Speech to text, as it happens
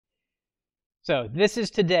So this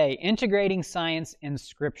is today, integrating science and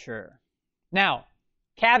scripture. Now,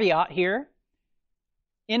 caveat here,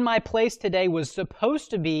 in my place today was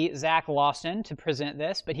supposed to be Zach Lawson to present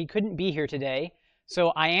this, but he couldn't be here today. So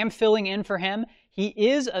I am filling in for him. He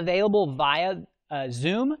is available via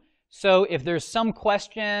Zoom. So if there's some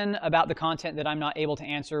question about the content that I'm not able to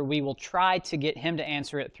answer, we will try to get him to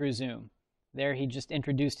answer it through Zoom. There he just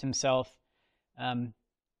introduced himself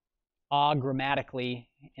grammatically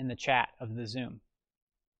in the chat of the Zoom.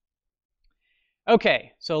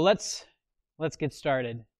 Okay, so let's get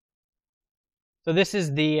started. So this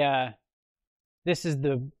is the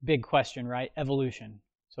big question, right? Evolution.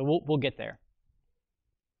 So we'll get there.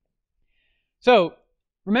 So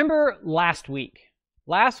remember last week?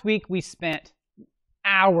 Last week we spent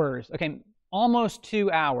hours, almost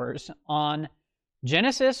 2 hours on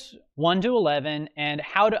Genesis 1 to 11 and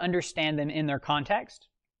how to understand them in their context.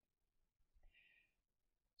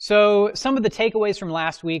 So some of the takeaways from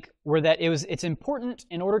last week were that it's important,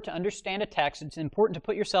 in order to understand a text, it's important to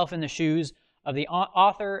put yourself in the shoes of the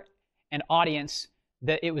author and audience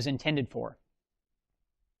that it was intended for.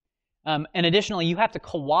 And additionally, you have to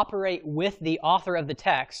cooperate with the author of the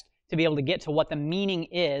text to be able to get to what the meaning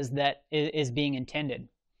is that is being intended.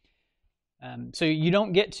 So you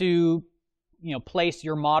don't get to place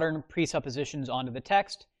your modern presuppositions onto the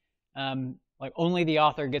text. Like only the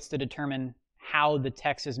author gets to determine how the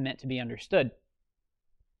text is meant to be understood.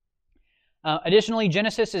 Additionally,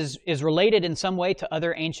 Genesis is related in some way to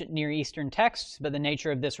other ancient Near Eastern texts, but the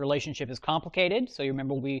nature of this relationship is complicated. So you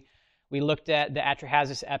remember we looked at the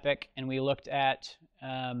Atrahasis epic, and we looked at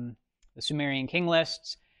the Sumerian king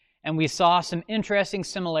lists, and we saw some interesting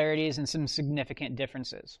similarities and some significant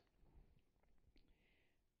differences.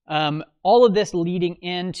 All of this leading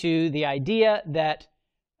into the idea that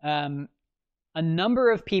a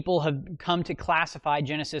number of people have come to classify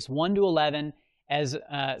Genesis 1 to 11 as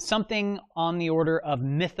something on the order of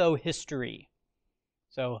mytho-history.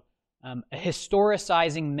 So a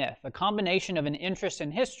historicizing myth, a combination of an interest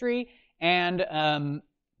in history and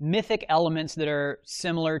mythic elements that are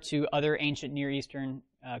similar to other ancient Near Eastern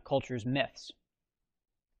cultures' myths.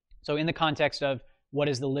 So in the context of what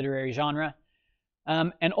is the literary genre.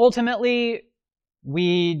 And ultimately,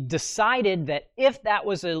 we decided that if that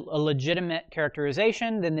was a legitimate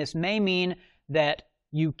characterization, then this may mean that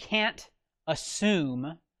you can't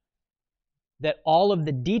assume that all of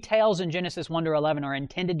the details in Genesis 1 to 11 are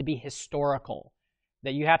intended to be historical,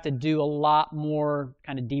 that you have to do a lot more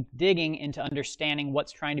kind of deep digging into understanding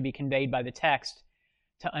what's trying to be conveyed by the text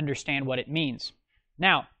to understand what it means.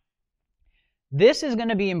 Now, this is going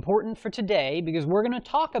to be important for today because we're going to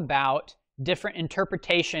talk about different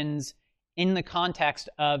interpretations in the context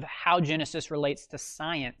of how Genesis relates to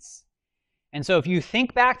science. And so if you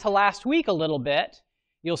think back to last week a little bit,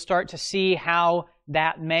 you'll start to see how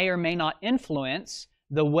that may or may not influence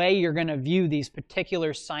the way you're going to view these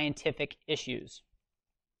particular scientific issues.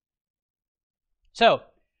 So,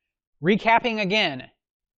 recapping again,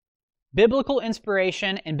 biblical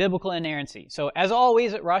inspiration and biblical inerrancy. So as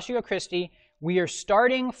always at Ratio Christi, we are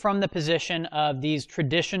starting from the position of these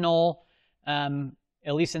traditional,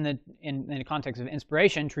 at least in the context of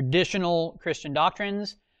inspiration, traditional Christian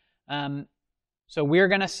doctrines. So we're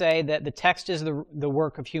going to say that the text is the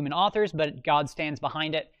work of human authors, but God stands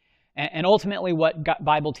behind it. And ultimately what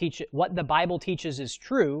the Bible teaches is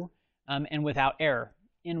true and without error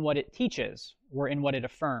in what it teaches or in what it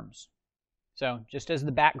affirms. So just as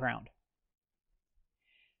the background.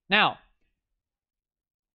 Now,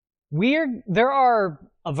 there are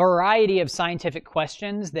a variety of scientific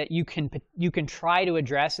questions that you can try to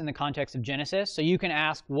address in the context of Genesis. So you can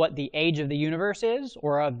ask what the age of the universe is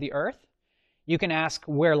or of the earth. You can ask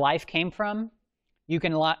where life came from. You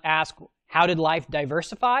can ask how did life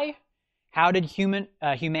diversify? How did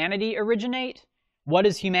humanity originate? What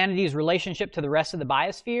is humanity's relationship to the rest of the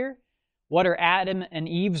biosphere? What are Adam and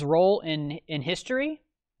Eve's role in history?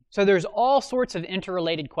 So there's all sorts of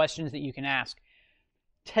interrelated questions that you can ask.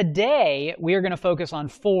 Today, we are going to focus on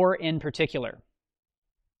 4 in particular.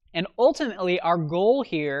 And ultimately, our goal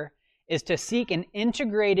here is to seek an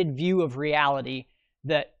integrated view of reality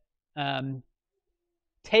that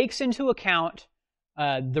takes into account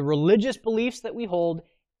the religious beliefs that we hold,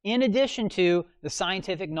 in addition to the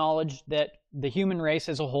scientific knowledge that the human race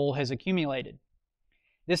as a whole has accumulated.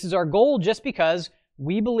 This is our goal just because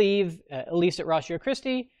we believe, at least at Ratio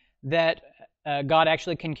Christi, that God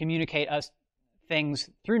actually can communicate us things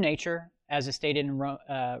through nature, as is stated in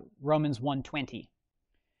Romans 1:20.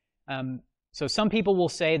 So some people will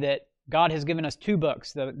say that God has given us 2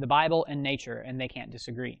 books, the Bible and nature, and they can't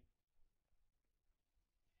disagree.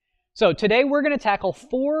 So today we're going to tackle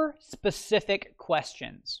 4 specific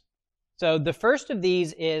questions. So the first of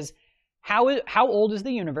these is, how old is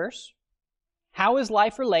the universe? How is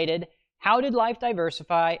life related? How did life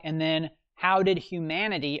diversify? And then, how did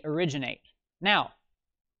humanity originate? Now,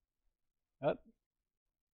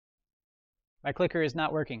 my clicker is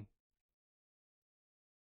not working.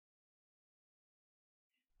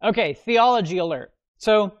 Okay, theology alert.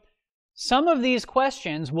 So some of these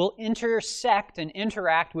questions will intersect and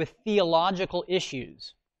interact with theological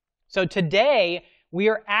issues. So today, we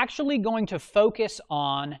are actually going to focus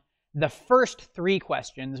on the first 3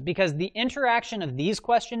 questions because the interaction of these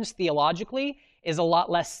questions theologically is a lot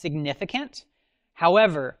less significant.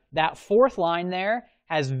 However, that 4th line there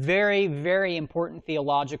has very, very important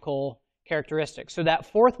theological characteristics. So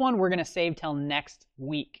that 4th one we're going to save till next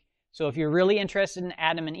week. So if you're really interested in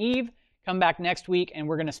Adam and Eve, come back next week and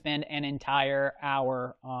we're going to spend an entire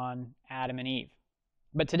hour on Adam and Eve.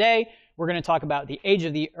 But today, we're going to talk about the age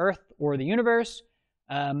of the earth or the universe,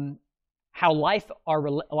 how life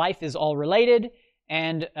is all related,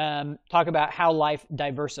 and talk about how life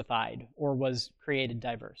diversified or was created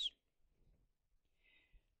diverse.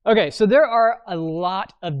 Okay, so there are a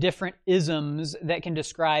lot of different isms that can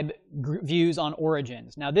describe views on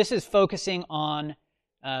origins. Now, this is focusing on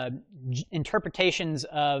interpretations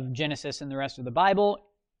of Genesis and the rest of the Bible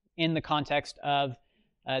in the context of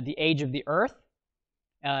the age of the earth,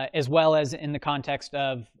 as well as in the context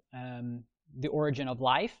of the origin of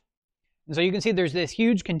life. And so you can see there's this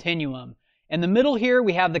huge continuum. In the middle here,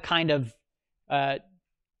 we have the kind of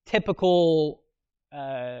typical,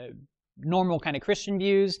 normal kind of Christian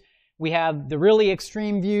views. We have the really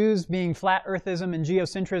extreme views being flat earthism and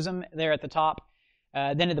geocentrism there at the top.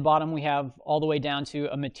 Then at the bottom, we have all the way down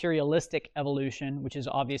to a materialistic evolution, which is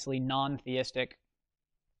obviously non-theistic.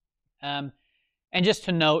 And just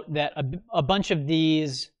to note that a bunch of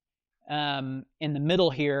these in the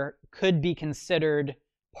middle here could be considered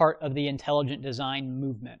part of the intelligent design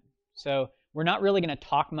movement. So we're not really going to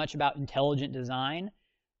talk much about intelligent design,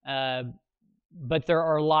 but there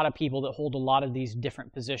are a lot of people that hold a lot of these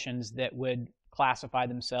different positions that would classify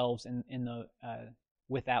themselves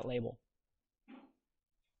with that label.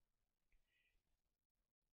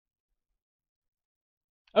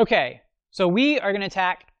 Okay, so we are going to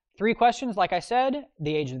attack 3 questions, like I said: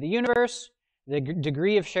 the age of the universe, the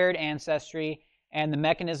degree of shared ancestry, and the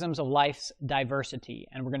mechanisms of life's diversity.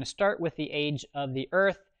 And we're going to start with the age of the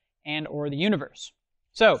earth and or the universe.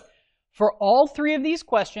 So for all 3 of these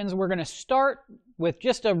questions, we're going to start with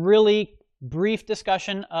just a really brief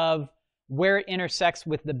discussion of where it intersects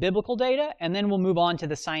with the biblical data, and then we'll move on to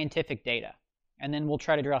the scientific data, and then we'll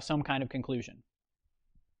try to draw some kind of conclusion.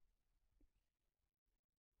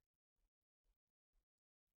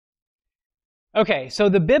 Okay, so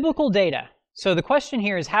the biblical data. So the question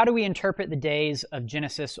here is, how do we interpret the days of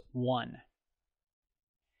Genesis 1?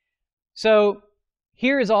 So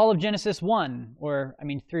here is all of Genesis 1,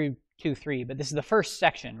 through 2-3, but this is the first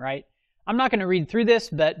section, right? I'm not going to read through this,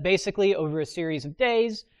 but basically over a series of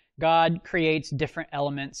days, God creates different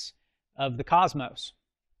elements of the cosmos,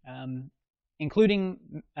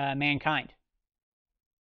 including mankind.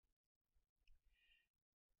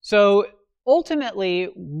 So ultimately,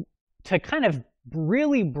 to kind of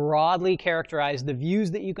really broadly characterize the views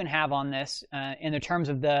that you can have on this in the terms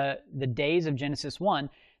of the days of Genesis 1,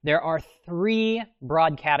 there are 3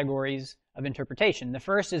 broad categories of interpretation. The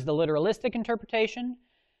first is the literalistic interpretation,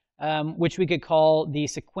 which we could call the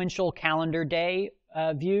sequential calendar day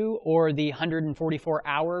view or the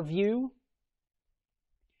 144-hour view.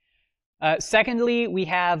 Secondly, we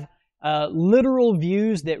have literal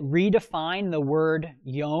views that redefine the word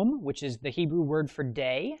yom, which is the Hebrew word for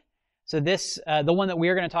day. So this, the one that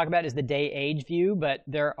we're going to talk about is the day-age view, but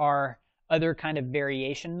there are other kind of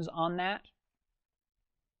variations on that.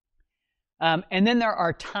 And then there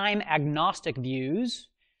are time-agnostic views,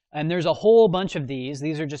 and there's a whole bunch of these.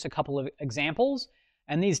 These are just a couple of examples.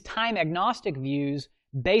 And these time-agnostic views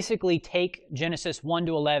basically take Genesis 1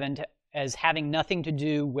 to 11 as having nothing to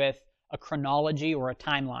do with a chronology or a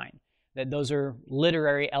timeline, that those are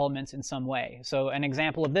literary elements in some way. So an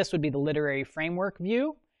example of this would be the literary framework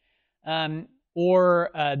view. Or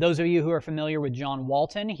those of you who are familiar with John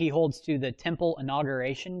Walton, he holds to the temple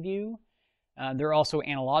inauguration view. There are also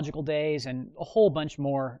analogical days and a whole bunch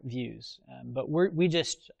more views. But we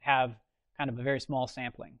just have kind of a very small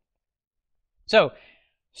sampling. So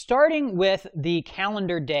starting with the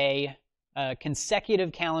calendar day,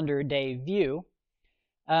 consecutive calendar day view,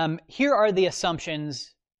 here are the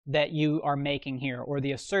assumptions that you are making here, or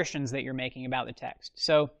the assertions that you're making about the text.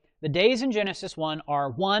 So the days in Genesis 1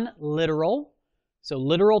 are 1, literal, so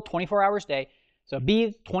literal 24 hours day. So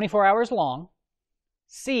B, 24 hours long.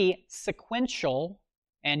 C, sequential,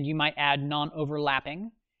 and you might add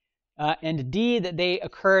non-overlapping. And D, that they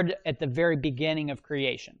occurred at the very beginning of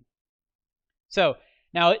creation. So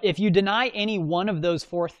now, if you deny any one of those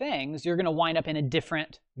four things, you're going to wind up in a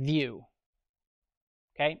different view.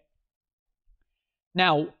 Okay?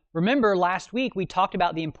 Now, remember last week we talked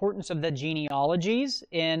about the importance of the genealogies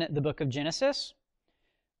in the book of Genesis.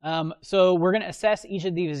 So we're going to assess each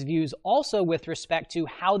of these views also with respect to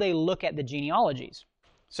how they look at the genealogies.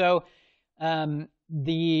 So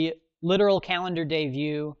the literal calendar day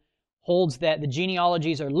view holds that the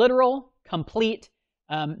genealogies are literal, complete.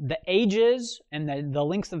 The ages and the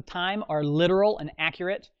lengths of time are literal and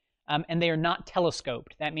accurate, and they are not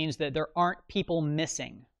telescoped. That means that there aren't people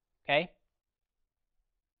missing. Okay?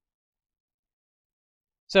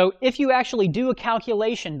 So if you actually do a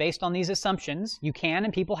calculation based on these assumptions, you can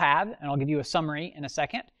and people have, and I'll give you a summary in a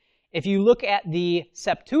second. If you look at the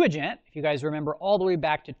Septuagint, if you guys remember all the way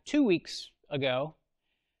back to 2 weeks ago,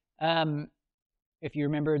 if you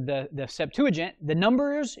remember the Septuagint, the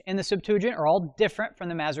numbers in the Septuagint are all different from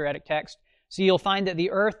the Masoretic text. So you'll find that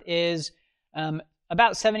the earth is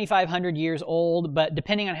about 7,500 years old, but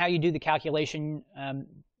depending on how you do the calculation,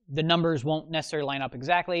 the numbers won't necessarily line up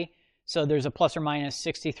exactly. So there's a plus or minus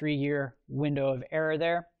 63-year window of error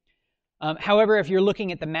there. However, if you're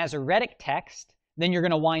looking at the Masoretic text, then you're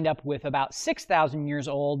going to wind up with about 6,000 years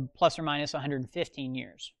old, plus or minus 115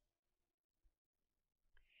 years.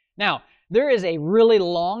 Now, there is a really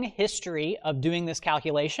long history of doing this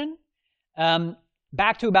calculation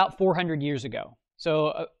back to about 400 years ago.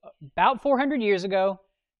 So about 400 years ago,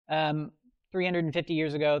 350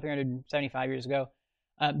 years ago, 375 years ago,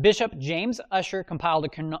 Bishop James Ussher compiled a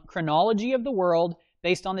chronology of the world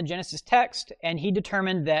based on the Genesis text, and he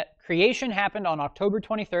determined that creation happened on October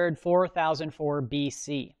 23rd, 4004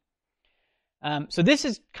 BC. So this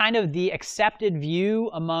is kind of the accepted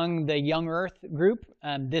view among the young Earth group,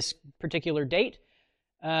 this particular date.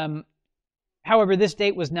 However, this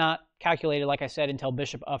date was not calculated, like I said, until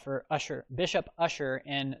Bishop Ussher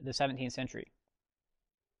in the 17th century.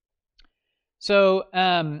 So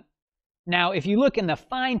now, if you look in the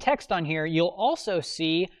fine text on here, you'll also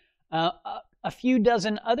see a few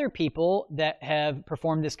dozen other people that have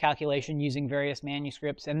performed this calculation using various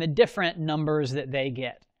manuscripts and the different numbers that they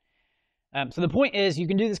get. So the point is, you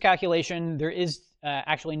can do this calculation. There is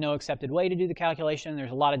actually no accepted way to do the calculation.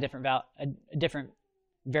 There's a lot of different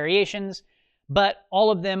variations, but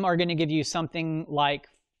all of them are going to give you something like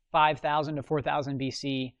 5,000 to 4,000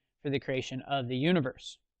 BC for the creation of the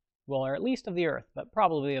universe. Well, or at least of the earth, but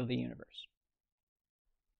probably of the universe.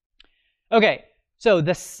 Okay, so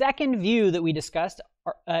the second view that we discussed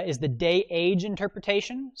is the day-age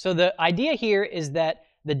interpretation. So the idea here is that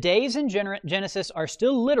the days in Genesis are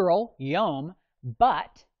still literal, yom,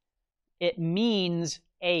 but it means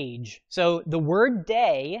age. So the word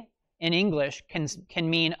day in English can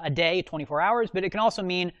mean a day, 24 hours, but it can also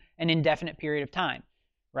mean an indefinite period of time,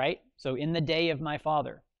 right? So in the day of my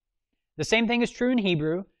father. The same thing is true in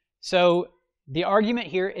Hebrew. So the argument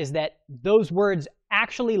here is that those words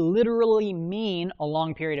actually literally mean a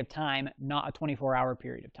long period of time, not a 24-hour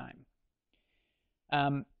period of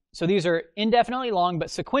time. So these are indefinitely long,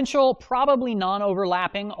 but sequential, probably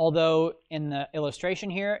non-overlapping, although in the illustration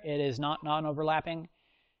here, it is not non-overlapping.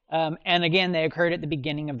 And again, they occurred at the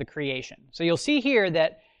beginning of the creation. So you'll see here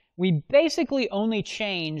that we basically only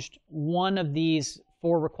changed one of these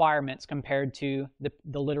four requirements compared to the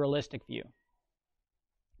literalistic view.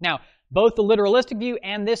 Now, both the literalistic view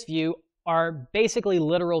and this view are basically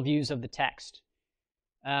literal views of the text.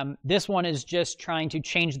 This one is just trying to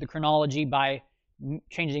change the chronology by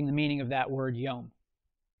changing the meaning of that word yom.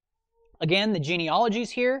 Again, the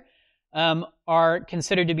genealogies here are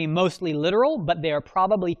considered to be mostly literal, but they are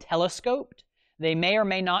probably telescoped. They may or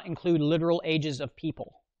may not include literal ages of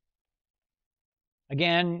people.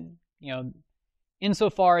 Again,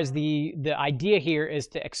 insofar as the idea here is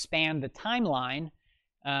to expand the timeline,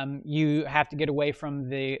 you have to get away from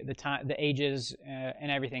the ages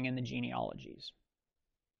and everything in the genealogies.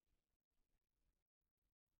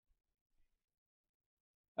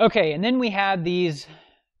 Okay, and then we have these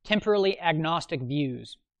temporally agnostic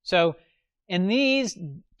views. So in these,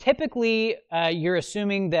 typically you're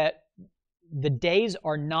assuming that the days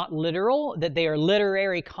are not literal, that they are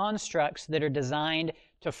literary constructs that are designed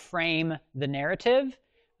to frame the narrative,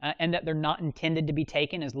 and that they're not intended to be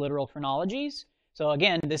taken as literal chronologies. So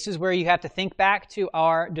again, this is where you have to think back to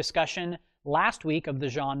our discussion last week of the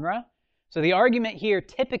genre. So the argument here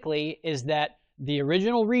typically is that the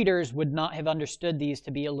original readers would not have understood these to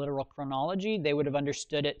be a literal chronology. They would have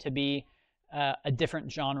understood it to be a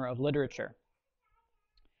different genre of literature.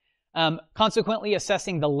 Consequently,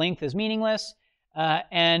 assessing the length is meaningless,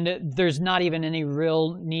 and there's not even any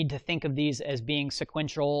real need to think of these as being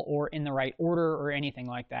sequential or in the right order or anything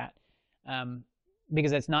like that,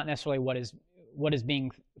 because that's not necessarily what is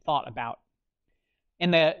being thought about.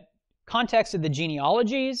 In the context of the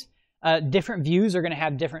genealogies, different views are going to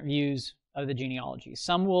have different views of the genealogies.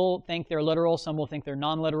 Some will think they're literal, some will think they're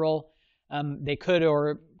non-literal. They could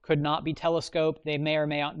or could not be telescoped. They may or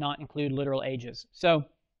may not include literal ages. So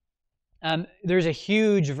there's a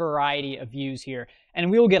huge variety of views here. And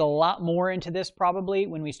we will get a lot more into this probably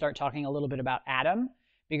when we start talking a little bit about Adam,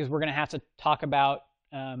 because we're going to have to talk about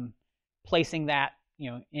placing that,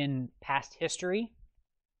 in past history.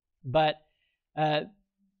 But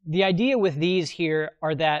the idea with these here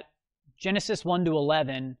are that Genesis 1 to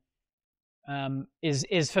 11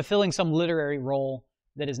 is fulfilling some literary role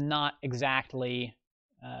that is not exactly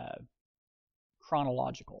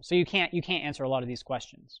chronological. So you can't answer a lot of these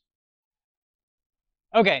questions.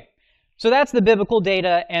 Okay, so that's the biblical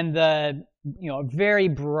data and the very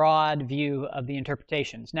broad view of the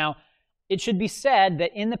interpretations. Now, it should be said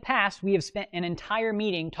that in the past we have spent an entire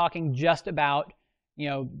meeting talking just about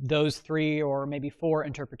those 3 or maybe 4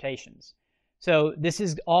 interpretations. So this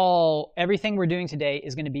is everything we're doing today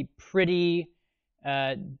is going to be pretty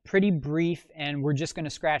brief, and we're just going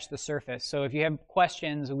to scratch the surface. So if you have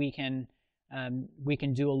questions, we can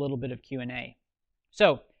do a little bit of Q&A.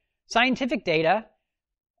 So scientific data.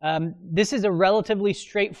 This is a relatively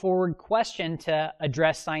straightforward question to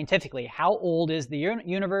address scientifically. How old is the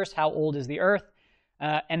universe? How old is the Earth?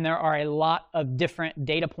 And there are a lot of different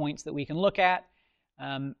data points that we can look at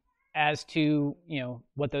as to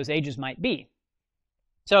what those ages might be.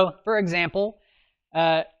 So, for example,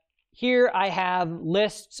 here I have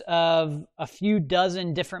lists of a few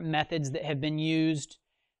dozen different methods that have been used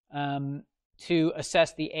to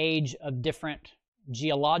assess the age of different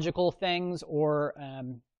geological things or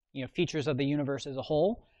features of the universe as a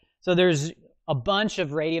whole. So there's a bunch of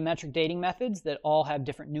radiometric dating methods that all have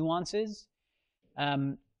different nuances.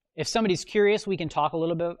 If somebody's curious, we can talk a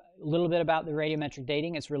little bit about the radiometric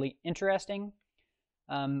dating. It's really interesting.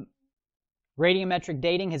 Radiometric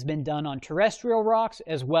dating has been done on terrestrial rocks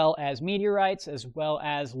as well as meteorites as well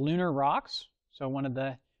as lunar rocks. So one of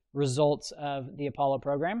the results of the Apollo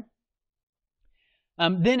program.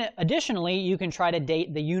 Then additionally, you can try to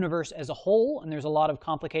date the universe as a whole, and there's a lot of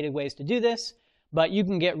complicated ways to do this, but you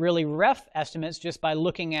can get really rough estimates just by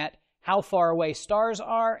looking at how far away stars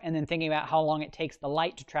are and then thinking about how long it takes the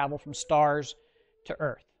light to travel from stars to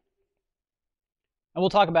Earth. And we'll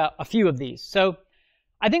talk about a few of these. So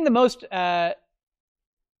I think the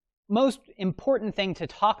most important thing to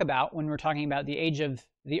talk about when we're talking about the age of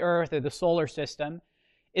the Earth or the solar system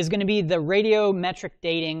is going to be the radiometric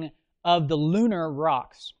dating of the lunar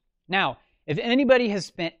rocks. Now, if anybody has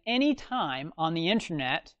spent any time on the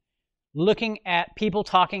internet looking at people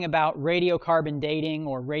talking about radiocarbon dating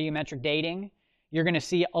or radiometric dating, you're going to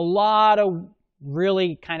see a lot of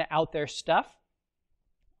really kind of out there stuff.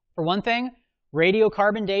 For one thing,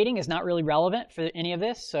 radiocarbon dating is not really relevant for any of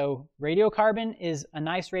this. So radiocarbon is a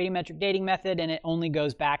nice radiometric dating method, and it only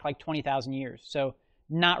goes back like 20,000 years. So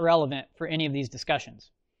not relevant for any of these discussions.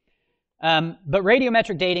 But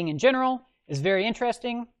radiometric dating in general is very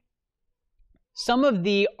interesting. Some of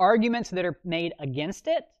the arguments that are made against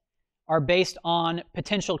it are based on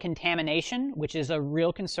potential contamination, which is a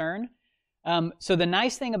real concern. So the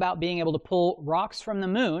nice thing about being able to pull rocks from the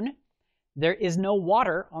moon, there is no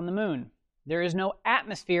water on the moon. There is no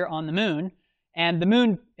atmosphere on the moon, and the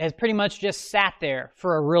moon has pretty much just sat there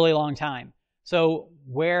for a really long time. So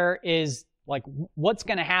what's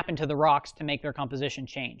going to happen to the rocks to make their composition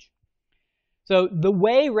change? So the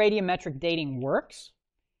way radiometric dating works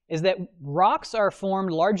is that rocks are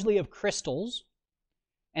formed largely of crystals.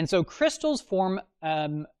 And so crystals form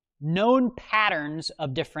known patterns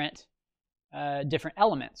of different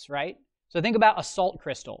elements, right? So think about a salt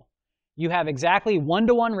crystal. You have exactly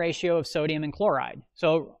 1-to-1 ratio of sodium and chloride.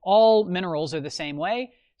 So all minerals are the same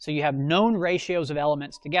way. So you have known ratios of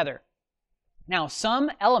elements together. Now,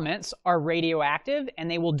 some elements are radioactive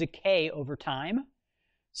and they will decay over time.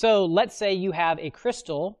 So let's say you have a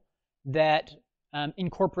crystal that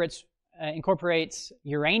incorporates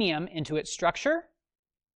uranium into its structure.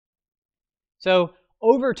 So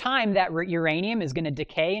over time, that uranium is going to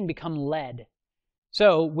decay and become lead.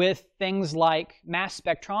 So with things like mass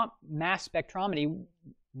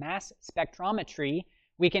spectrometry,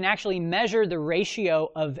 we can actually measure the ratio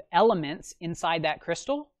of elements inside that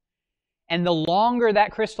crystal. And the longer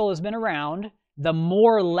that crystal has been around, the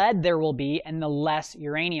more lead there will be and the less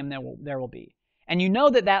uranium there will be. And you know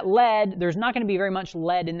that lead, there's not going to be very much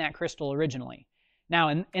lead in that crystal originally. Now,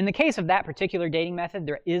 in the case of that particular dating method,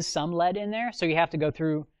 there is some lead in there, so you have to go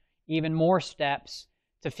through even more steps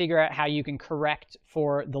to figure out how you can correct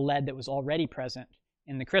for the lead that was already present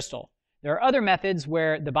in the crystal. There are other methods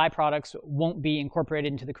where the byproducts won't be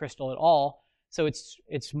incorporated into the crystal at all, so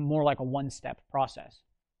it's more like a one-step process.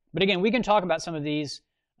 But again, we can talk about some of these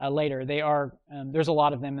later. They are there's a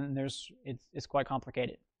lot of them, and it's quite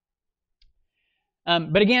complicated.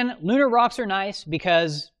 But again, lunar rocks are nice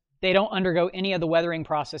because they don't undergo any of the weathering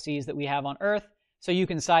processes that we have on Earth, so you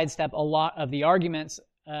can sidestep a lot of the arguments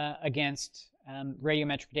against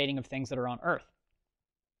radiometric dating of things that are on Earth.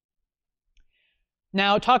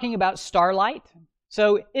 Now, talking about starlight.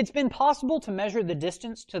 So it's been possible to measure the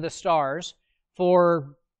distance to the stars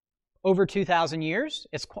for over 2,000 years.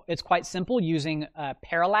 It's quite simple using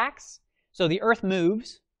parallax. So the Earth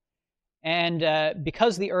moves, and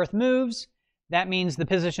because the Earth moves, that means the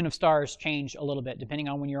position of stars change a little bit. Depending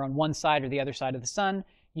on when you're on one side or the other side of the sun,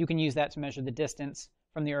 you can use that to measure the distance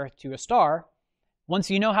from the Earth to a star. Once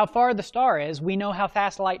you know how far the star is, we know how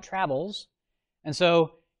fast light travels. And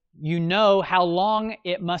so you know how long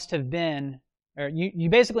it must have been, or you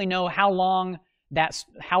basically know how long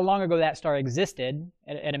ago that star existed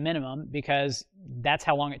at a minimum, because that's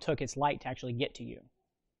how long it took its light to actually get to you.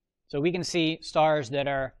 So we can see stars that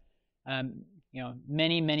are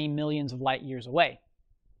many, many millions of light years away.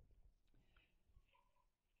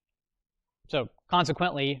 So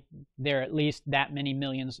consequently, they're at least that many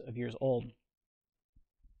millions of years old.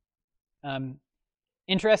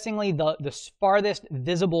 Interestingly, the farthest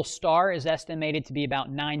visible star is estimated to be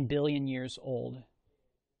about 9 billion years old. To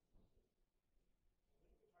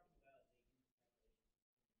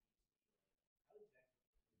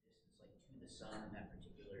the sun in that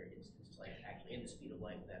particular instance, like actually in the speed of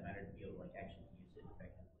light, for that matter, to be able to like actually use it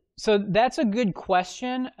effectively? So that's a good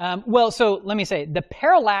question. Well, so let me say, the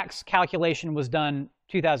parallax calculation was done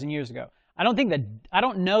 2,000 years ago. I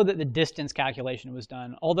don't know that the distance calculation was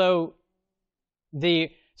done. Although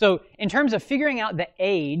so in terms of figuring out the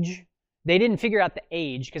age, they didn't figure out the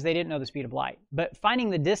age because they didn't know the speed of light. But finding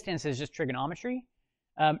the distance is just trigonometry.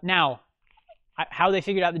 Now, how they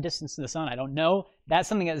figured out the distance to the sun, I don't know. That's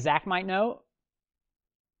something that Zach might know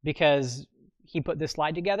because he put this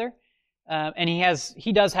slide together. And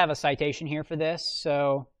he does have a citation here for this,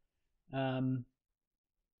 so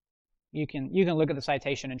you can look at the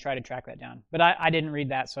citation and try to track that down. But I didn't read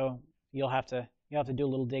that, so you'll have to do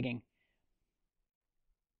a little digging.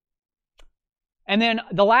 And then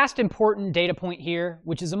the last important data point here,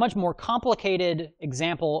 which is a much more complicated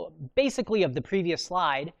example, basically of the previous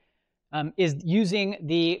slide, is using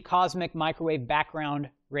the cosmic microwave background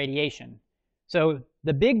radiation. So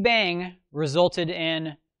the Big Bang resulted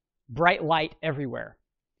in bright light everywhere.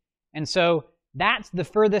 And so that's the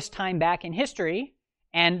furthest time back in history,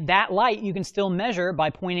 and that light you can still measure by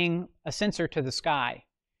pointing a sensor to the sky.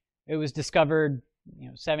 It was discovered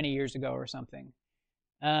 70 years ago or something.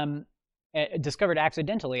 Discovered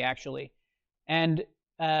accidentally, actually. And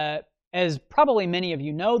as probably many of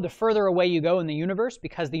you know, the further away you go in the universe,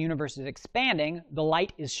 because the universe is expanding, the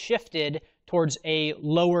light is shifted towards a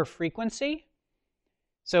lower frequency.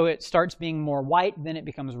 So it starts being more white, then it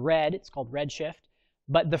becomes red. It's called redshift.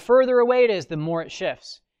 But the further away it is, the more it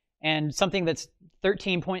shifts. And something that's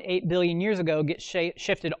 13.8 billion years ago gets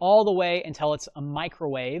shifted all the way until it's a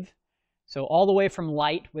microwave. So all the way from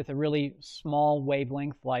light with a really small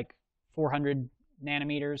wavelength, like 400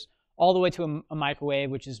 nanometers, all the way to a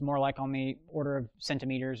microwave, which is more like on the order of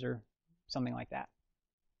centimeters or something like that.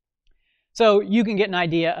 So you can get an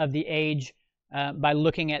idea of the age by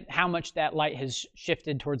looking at how much that light has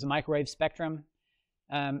shifted towards the microwave spectrum,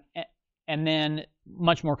 and then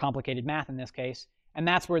much more complicated math in this case. And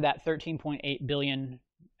that's where that 13.8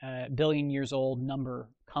 billion years old number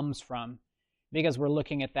comes from, because we're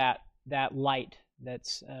looking at that light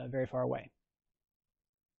that's very far away.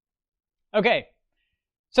 Okay,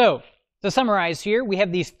 so to summarize here, we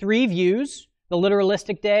have these three views: the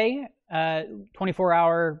literalistic day,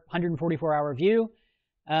 24-hour, 144-hour view,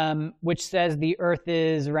 which says the Earth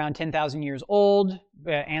is around 10,000 years old,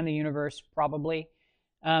 and the universe probably.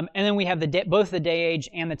 And then we have both the day age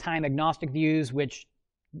and the time agnostic views, which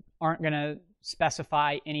aren't going to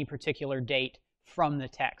specify any particular date from the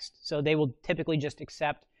text. So they will typically just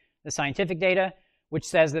accept the scientific data, which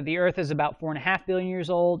says that the Earth is about 4.5 billion years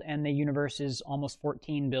old and the universe is almost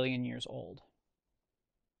 14 billion years old.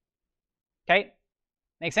 Okay?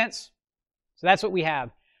 Make sense? So that's what we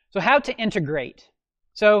have. So how to integrate?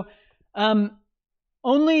 So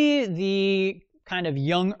only the kind of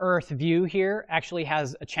young Earth view here actually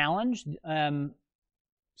has a challenge.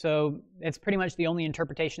 So it's pretty much the only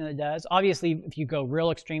interpretation that it does. Obviously, if you go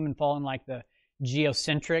real extreme and fall in like the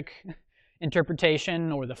geocentric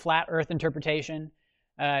interpretation or the flat earth interpretation,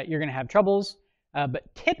 you're going to have troubles. But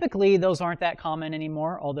typically, those aren't that common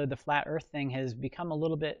anymore, although the flat earth thing has become a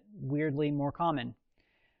little bit weirdly more common.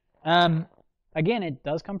 Again, it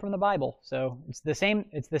does come from the Bible, so it's the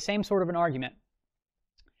same sort of an argument.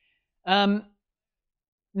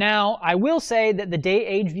 Now, I will say that the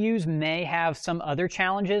day-age views may have some other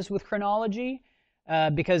challenges with chronology,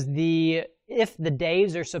 because if the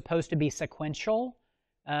days are supposed to be sequential,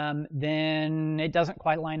 then it doesn't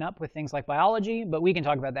quite line up with things like biology, but we can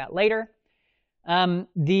talk about that later.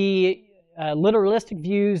 The literalistic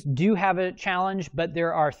views do have a challenge, but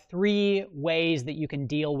there are 3 ways that you can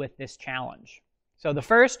deal with this challenge. So the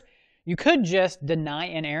first, you could just deny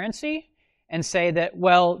inerrancy and say that,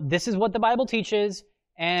 well, this is what the Bible teaches,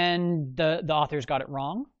 and the authors got it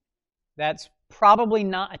wrong. That's probably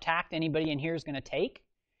not a tact anybody in here is going to take.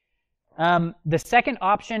 The second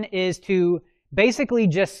option is to basically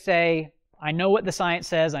just say, I know what the science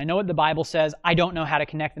says, I know what the Bible says, I don't know how to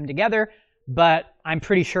connect them together, but I'm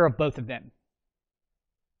pretty sure of both of them.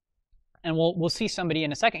 And we'll see somebody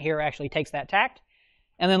in a second here who actually takes that tact.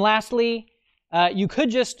 And then lastly, you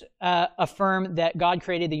could just affirm that God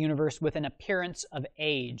created the universe with an appearance of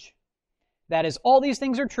age. That is, all these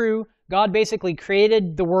things are true. God basically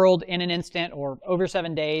created the world in an instant or over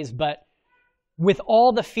 7 days, but with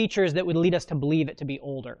all the features that would lead us to believe it to be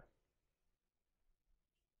older.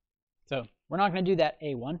 So we're not going to do that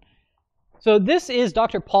A1. So this is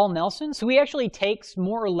Dr. Paul Nelson. So he actually takes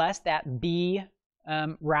more or less that B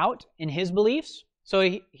route in his beliefs. So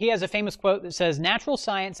he has a famous quote that says, "Natural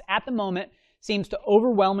science at the moment seems to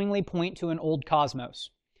overwhelmingly point to an old cosmos.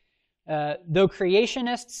 Though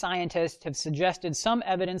creationist scientists have suggested some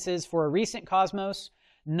evidences for a recent cosmos,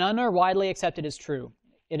 none are widely accepted as true.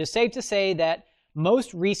 It is safe to say that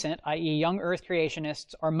most recent, i.e. young Earth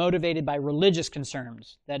creationists, are motivated by religious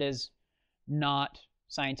concerns, that is, not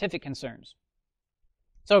scientific concerns."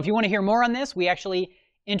 So if you want to hear more on this, we actually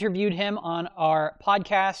interviewed him on our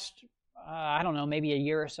podcast, I don't know, maybe a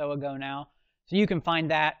year or so ago now. So you can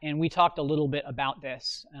find that, and we talked a little bit about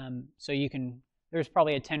this. So there's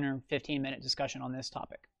probably a 10 or 15-minute discussion on this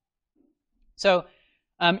topic. So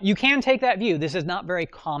you can take that view. This is not very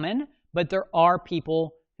common, but there are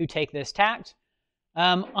people who take this tact.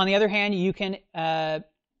 On the other hand, you can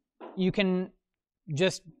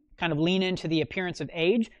just kind of lean into the appearance of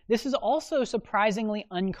age. This is also surprisingly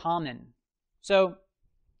uncommon. So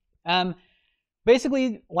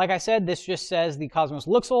basically, like I said, this just says the cosmos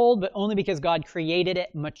looks old, but only because God created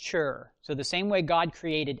it mature. So the same way God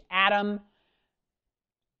created Adam,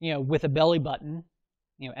 with a belly button,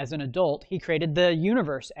 as an adult, he created the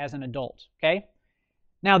universe as an adult, okay?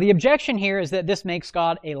 Now, the objection here is that this makes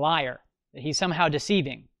God a liar, that he's somehow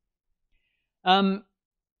deceiving.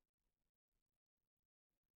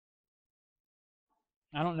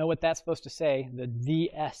 I don't know what that's supposed to say, the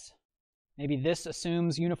VS. Maybe this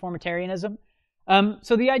assumes uniformitarianism.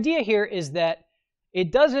 So the idea here is that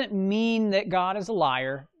it doesn't mean that God is a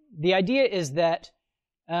liar. The idea is that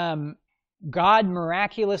God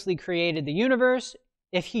miraculously created the universe.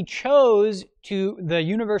 If he chose the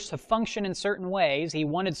universe to function in certain ways, he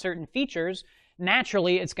wanted certain features,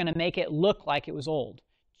 naturally it's going to make it look like it was old.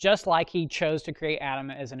 Just like he chose to create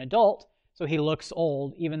Adam as an adult, so he looks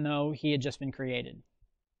old even though he had just been created.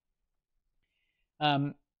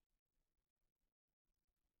 So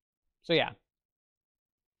yeah.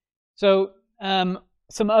 So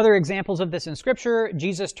some other examples of this in Scripture: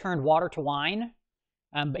 Jesus turned water to wine,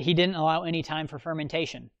 but he didn't allow any time for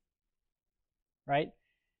fermentation. Right?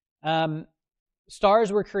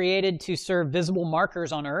 Stars were created to serve visible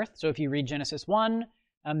markers on Earth. So if you read Genesis 1,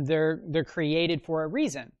 they're created for a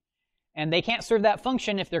reason. And they can't serve that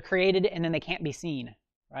function if they're created and then they can't be seen.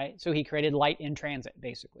 Right? So he created light in transit,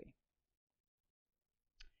 basically.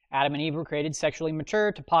 Adam and Eve were created sexually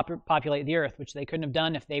mature to populate the earth, which they couldn't have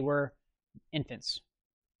done if they were infants.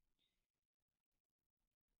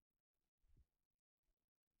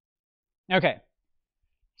 Okay,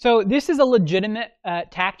 so this is a legitimate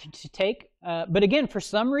tact to take, but again, for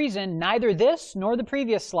some reason, neither this nor the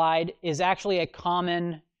previous slide is actually a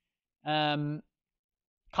common tact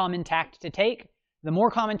to take. The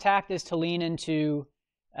more common tact is to lean into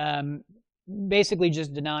basically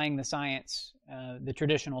just denying the science, the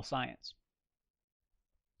traditional science.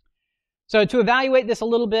 So to evaluate this a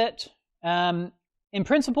little bit, in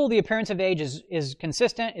principle, the appearance of age is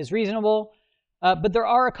consistent, is reasonable, but there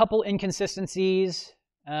are a couple inconsistencies.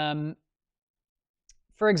 For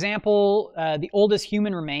example, the oldest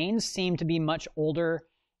human remains seem to be much older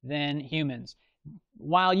than humans.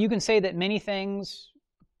 While you can say that many things,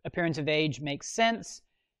 appearance of age, makes sense,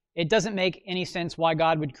 it doesn't make any sense why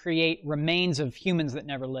God would create remains of humans that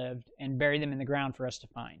never lived and bury them in the ground for us to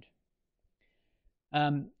find.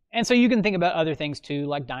 And so you can think about other things too,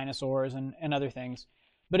 like dinosaurs and other things.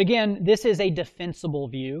 But again, this is a defensible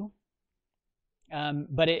view,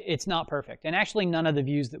 but it's not perfect. And actually, none of the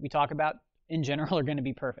views that we talk about in general are going to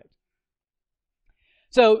be perfect.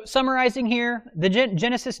 So summarizing here, the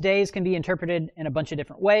Genesis days can be interpreted in a bunch of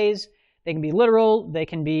different ways. They can be literal, they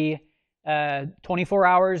can be 24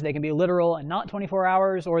 hours, they can be literal and not 24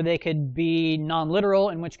 hours, or they could be non-literal,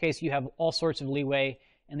 in which case you have all sorts of leeway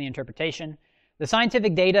in the interpretation. The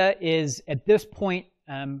scientific data is, at this point,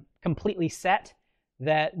 completely set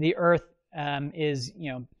that the Earth is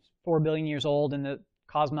 4 billion years old and the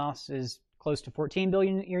cosmos is close to 14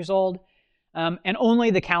 billion years old. And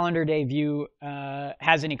only the calendar day view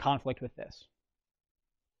has any conflict with this.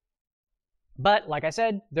 But, like I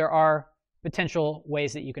said, there are potential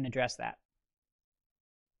ways that you can address that.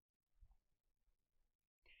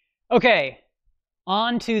 Okay,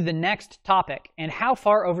 on to the next topic. And how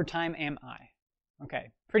far over time am I?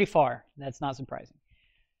 Okay, pretty far. That's not surprising.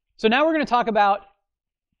 So now we're going to talk about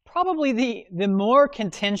probably the more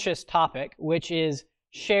contentious topic, which is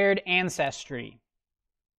shared ancestry.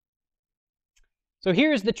 So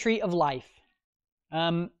here's the tree of life.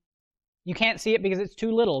 You can't see it because it's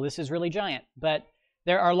too little. This is really giant. But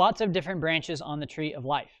there are lots of different branches on the tree of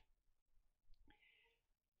life.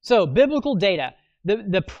 So biblical data.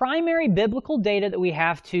 The primary biblical data that we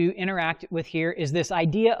have to interact with here is this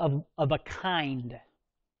idea of a kind.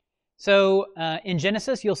 So in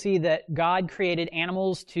Genesis, you'll see that God created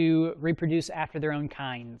animals to reproduce after their own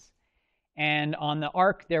kinds. And on the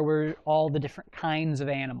ark, there were all the different kinds of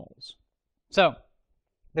animals. So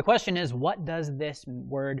the question is, what does this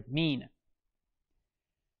word mean?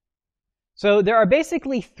 So there are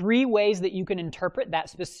basically three ways that you can interpret that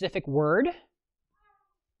specific word.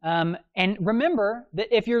 And remember that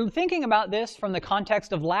if you're thinking about this from the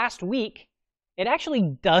context of last week, it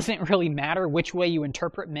actually doesn't really matter which way you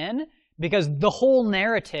interpret men, because the whole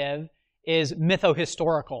narrative is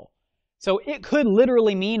mytho-historical. So it could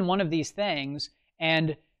literally mean one of these things,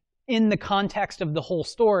 and in the context of the whole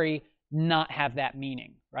story, not have that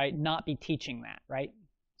meaning, right? Not be teaching that, right?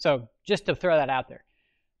 So just to throw that out there.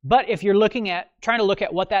 But if you're trying to look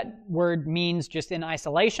at what that word means just in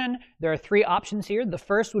isolation, there are three options here. The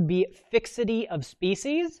first would be fixity of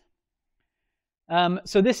species.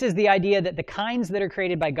 So this is the idea that the kinds that are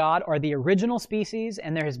created by God are the original species,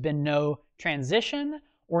 and there has been no transition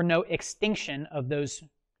or no extinction of those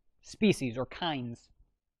species or kinds.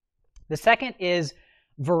 The second is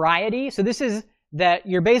variety. So this is that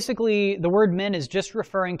the word men is just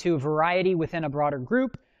referring to variety within a broader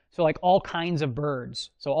group. So like all kinds of birds.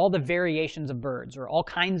 So all the variations of birds, or all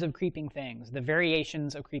kinds of creeping things, the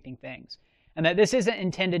variations of creeping things. And that this isn't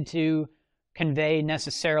intended to convey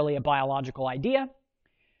necessarily a biological idea.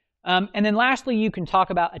 And then lastly, you can talk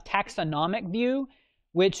about a taxonomic view,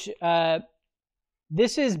 which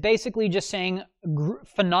this is basically just saying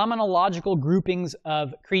phenomenological groupings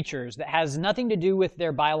of creatures that has nothing to do with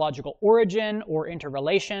their biological origin or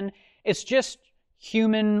interrelation. It's just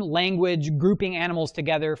human language grouping animals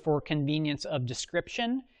together for convenience of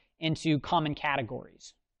description into common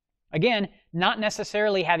categories. Again, not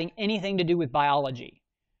necessarily having anything to do with biology.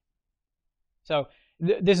 So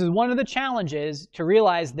this is one of the challenges, to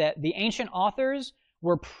realize that the ancient authors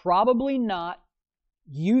were probably not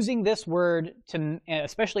using this word,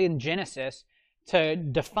 especially in Genesis, to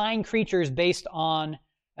define creatures based on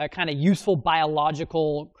a kind of useful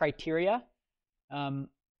biological criteria.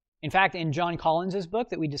 In fact, in John Collins's book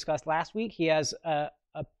that we discussed last week, he has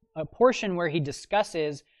a portion where he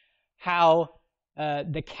discusses how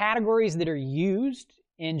the categories that are used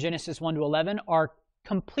in Genesis 1 to 11 are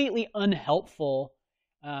completely unhelpful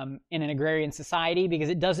in an agrarian society, because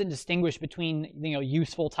it doesn't distinguish between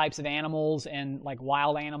useful types of animals and like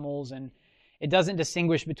wild animals, and it doesn't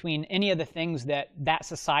distinguish between any of the things that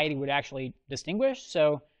society would actually distinguish.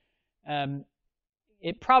 So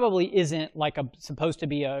it probably isn't like supposed to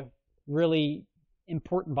be a really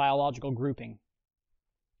important biological grouping.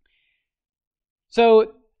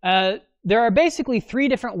 So there are basically three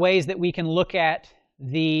different ways that we can look at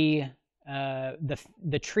the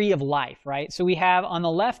tree of life, right? So we have on the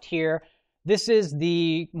left here, this is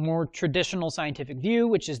the more traditional scientific view,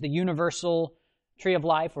 which is the universal tree of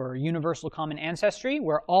life, or universal common ancestry,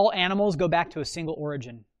 where all animals go back to a single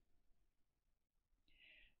origin.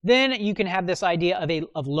 Then you can have this idea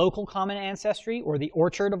of local common ancestry, or the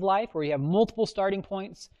orchard of life, where you have multiple starting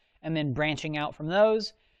points and then branching out from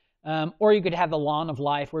those. Or you could have the lawn of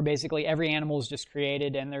life, where basically every animal is just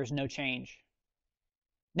created and there's no change.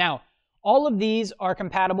 Now, All of these are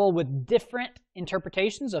compatible with different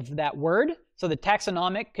interpretations of that word. So the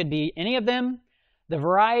taxonomic could be any of them. The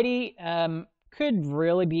variety could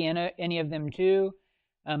really be any of them too.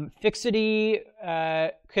 Fixity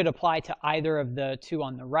could apply to either of the two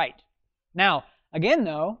on the right. Now, again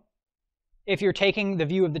though, if you're taking the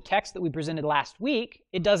view of the text that we presented last week,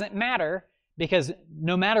 it doesn't matter, because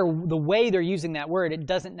no matter the way they're using that word, it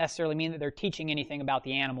doesn't necessarily mean that they're teaching anything about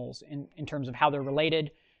the animals in terms of how they're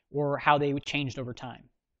related or how they changed over time.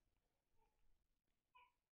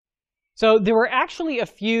 So there were actually a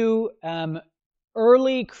few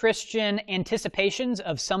early Christian anticipations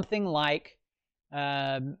of something like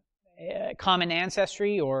common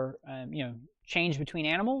ancestry or change between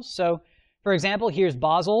animals. So, for example, here's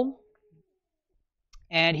Basil,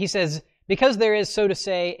 and he says, because there is, so to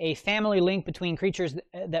say, a family link between creatures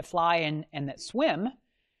that fly and that swim.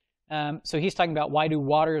 So he's talking about, why do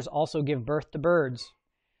waters also give birth to birds?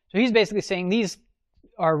 So he's basically saying these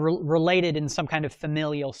are related in some kind of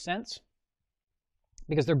familial sense,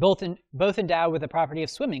 because they're both endowed with the property of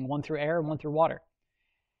swimming, one through air and one through water.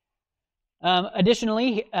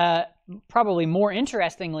 Additionally, probably more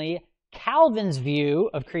interestingly, Calvin's view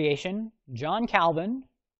of creation, John Calvin,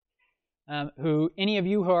 who any of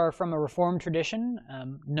you who are from a Reformed tradition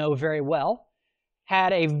know very well,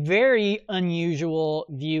 had a very unusual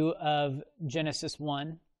view of Genesis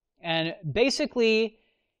 1. And basically,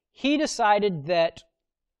 he decided that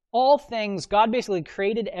all things, God basically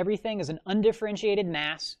created everything as an undifferentiated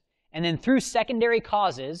mass, and then through secondary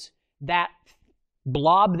causes, that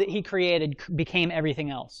blob that he created became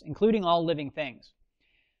everything else, including all living things.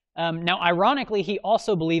 Now, ironically, he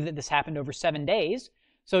also believed that this happened over 7 days.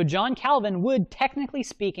 So John Calvin would, technically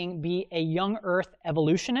speaking, be a young Earth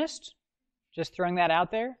evolutionist. Just throwing that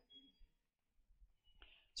out there.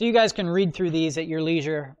 So you guys can read through these at your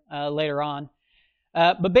leisure later on.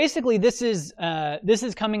 But basically, this is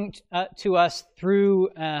coming to us through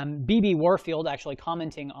B.B. Warfield actually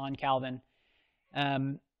commenting on Calvin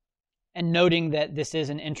and noting that this is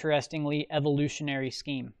an interestingly evolutionary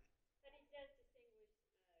scheme.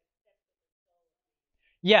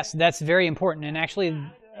 Yes, that's very important. And actually,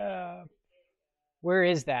 where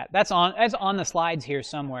is that? That's on the slides here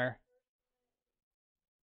somewhere.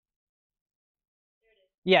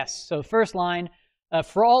 Yes, so first line,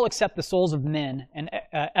 for all except the souls of men, an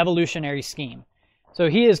evolutionary scheme. So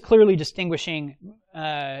he is clearly distinguishing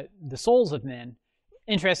the souls of men.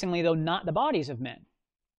 Interestingly, though, not the bodies of men.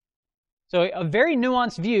 So a very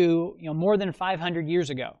nuanced view, more than 500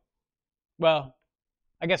 years ago. Well,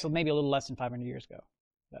 I guess maybe a little less than 500 years ago.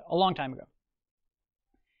 A long time ago.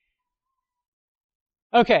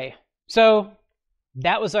 Okay, so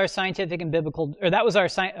that was our scientific and biblical, or that was our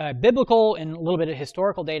biblical and a little bit of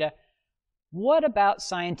historical data. What about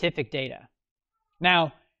scientific data?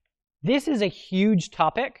 Now, this is a huge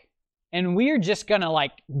topic, and we're just going to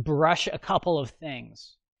brush a couple of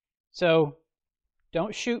things. So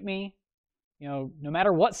don't shoot me. No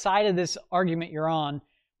matter what side of this argument you're on,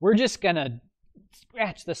 we're just going to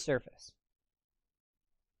scratch the surface.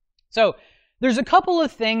 So there's a couple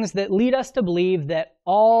of things that lead us to believe that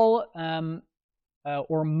all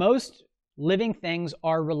or most living things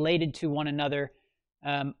are related to one another,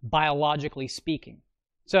 biologically speaking.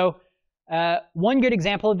 So one good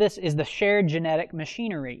example of this is the shared genetic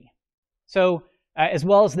machinery. So as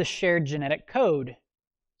well as the shared genetic code.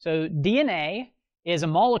 So DNA is a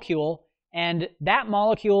molecule, and that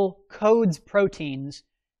molecule codes proteins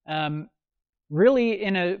really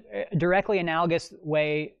in a directly analogous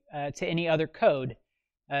way to any other code.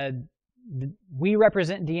 We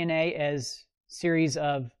represent DNA as series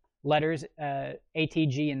of letters, A, T,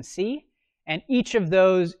 G, and C, and each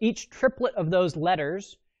triplet of those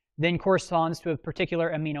letters then corresponds to a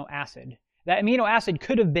particular amino acid. That amino acid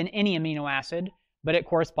could have been any amino acid, but it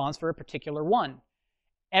corresponds for a particular one.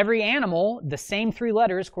 Every animal, the same 3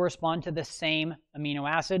 letters correspond to the same amino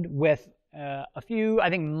acid with a few, I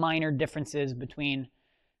think, minor differences between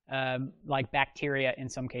like bacteria in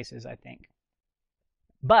some cases, I think.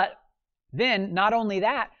 But then, not only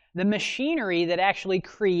that, the machinery that actually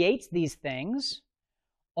creates these things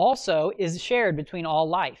also is shared between all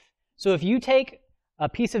life. So if you take a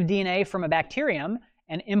piece of DNA from a bacterium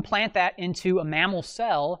and implant that into a mammal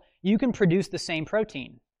cell, you can produce the same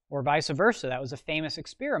protein, or vice versa. That was a famous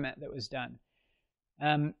experiment that was done,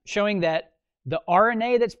 showing that the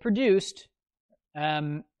RNA that's produced,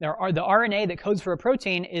 the RNA that codes for a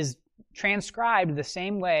protein is transcribed the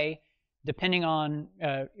same way, depending on,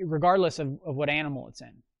 regardless of what animal it's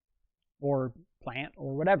in, or plant,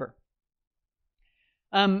 or whatever.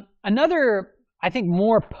 Another, I think,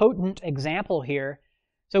 more potent example here.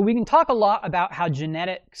 So we can talk a lot about how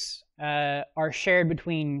genetics are shared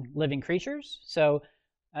between living creatures. So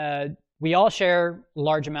we all share a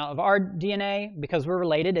large amount of our DNA because we're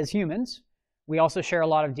related as humans. We also share a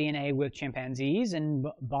lot of DNA with chimpanzees and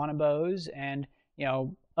bonobos and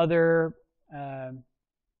other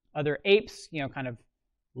apes, kind of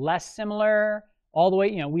less similar. All the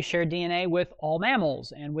way, we share DNA with all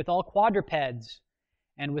mammals and with all quadrupeds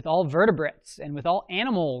and with all vertebrates and with all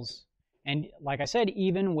animals. And like I said,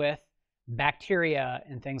 even with bacteria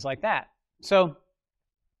and things like that. So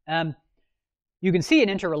you can see an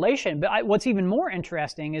interrelation, but what's even more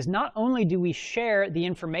interesting is not only do we share the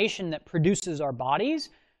information that produces our bodies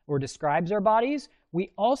or describes our bodies,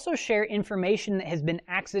 we also share information that has been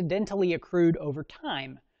accidentally accrued over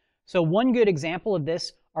time. So one good example of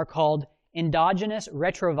this are called endogenous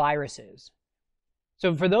retroviruses.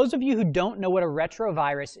 So for those of you who don't know what a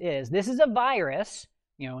retrovirus is, this is a virus,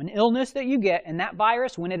 an illness that you get, and that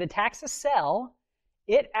virus, when it attacks a cell,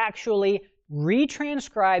 it actually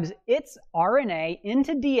retranscribes its RNA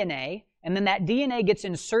into DNA, and then that DNA gets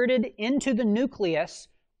inserted into the nucleus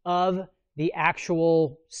of the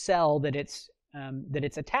actual cell that it's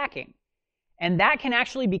attacking. And that can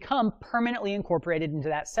actually become permanently incorporated into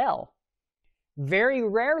that cell. Very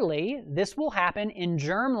rarely, this will happen in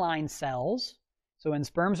germline cells, so in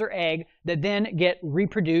sperms or egg, that then get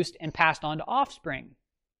reproduced and passed on to offspring.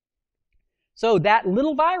 So that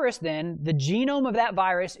little virus then, the genome of that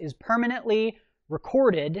virus is permanently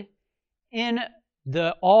recorded in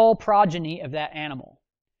the all progeny of that animal.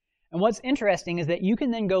 And what's interesting is that you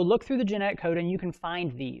can then go look through the genetic code and you can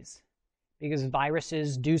find these, because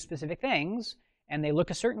viruses do specific things and they look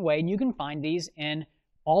a certain way, and you can find these in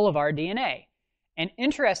all of our DNA. And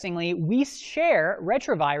interestingly, we share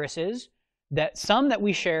retroviruses, some that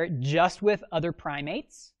we share just with other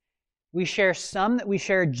primates. We share some that we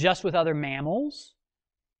share just with other mammals,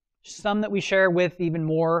 some that we share with even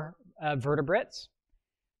more vertebrates.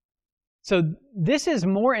 So this is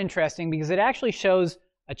more interesting because it actually shows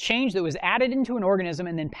a change that was added into an organism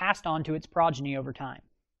and then passed on to its progeny over time.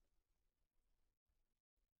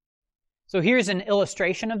 So here's an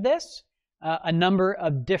illustration of this, a number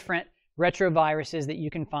of different retroviruses that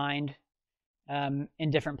you can find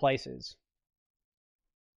in different places.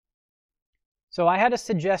 So I had a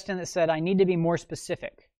suggestion that said I need to be more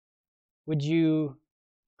specific. Would you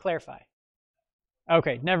clarify?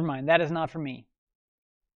 Okay, never mind. That is not for me.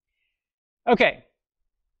 Okay.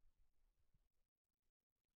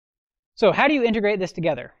 So how do you integrate this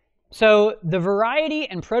together? So the variety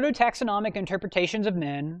and proto-taxonomic interpretations of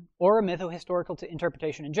men, or a mytho-historical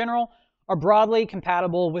interpretation in general, are broadly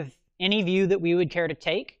compatible with any view that we would care to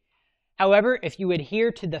take. However, if you adhere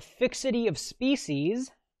to the fixity of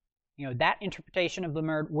species, that interpretation of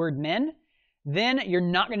the word men, then you're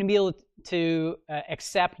not going to be able to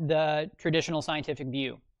accept the traditional scientific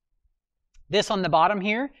view. This on the bottom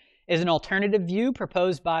here is an alternative view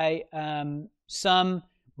proposed by some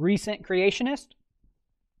recent creationists.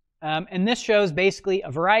 And this shows basically a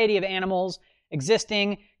variety of animals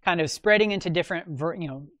existing, kind of spreading into different,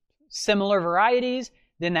 similar varieties.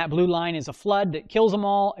 Then that blue line is a flood that kills them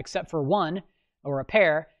all except for one, or a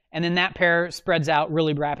pair. And then that pair spreads out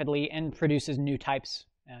really rapidly and produces new types,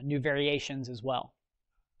 new variations as well.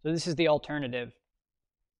 So this is the alternative.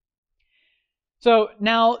 So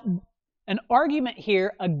now, an argument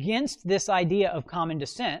here against this idea of common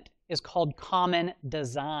descent is called common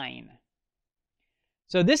design.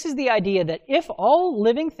 So this is the idea that if all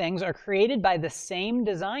living things are created by the same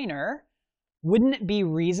designer, wouldn't it be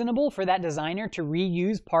reasonable for that designer to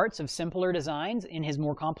reuse parts of simpler designs in his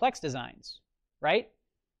more complex designs, right?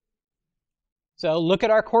 So look at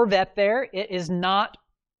our Corvette there. It is not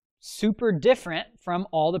super different from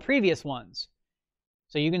all the previous ones.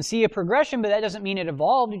 So you can see a progression, but that doesn't mean it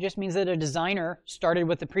evolved. It just means that a designer started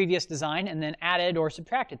with the previous design and then added or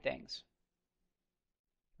subtracted things,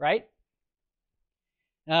 right?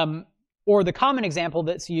 Or the common example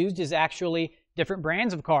that's used is actually different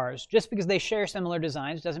brands of cars. Just because they share similar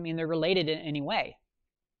designs doesn't mean they're related in any way.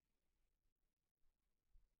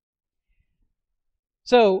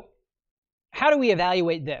 So how do we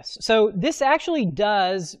evaluate this? So this actually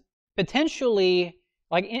does potentially,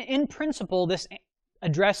 like in principle, this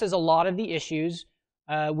addresses a lot of the issues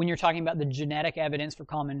when you're talking about the genetic evidence for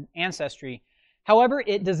common ancestry. However,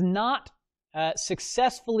 it does not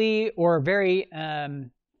successfully or very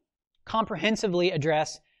comprehensively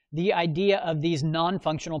address the idea of these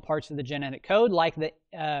non-functional parts of the genetic code, like the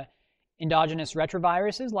endogenous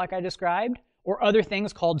retroviruses, like I described, or other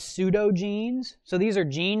things called pseudogenes. So these are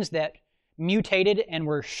genes that mutated and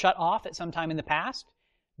were shut off at some time in the past,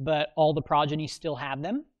 but all the progeny still have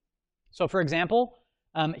them. So for example,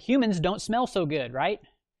 humans don't smell so good, right?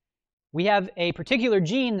 we have a particular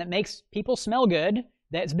gene that makes people smell good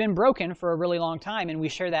that's been broken for a really long time, and we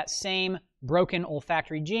share that same broken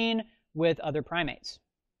olfactory gene with other primates.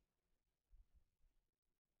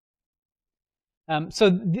 So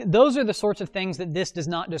those are the sorts of things that this does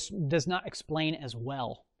not explain as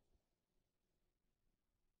well.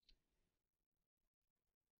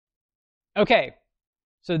 Okay,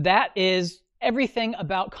 so that is everything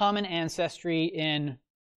about common ancestry in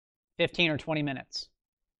 15 or 20 minutes.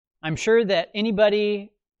 I'm sure that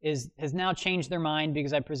anybody has now changed their mind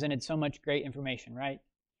because I presented so much great information, right?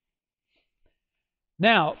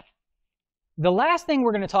 Now, the last thing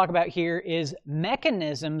we're going to talk about here is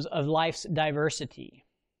mechanisms of life's diversity.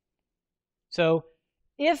 So,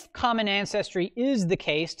 if common ancestry is the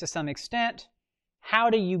case to some extent, how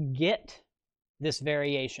do you get this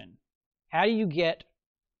variation? How do you get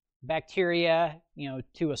bacteria,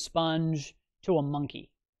 to a sponge, to a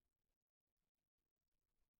monkey?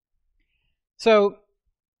 So,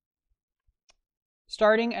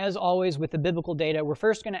 starting as always with the biblical data, we're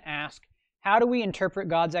first going to ask, how do we interpret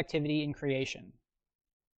God's activity in creation?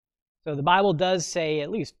 So the Bible does say at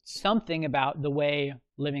least something about the way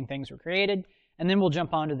living things were created, and then we'll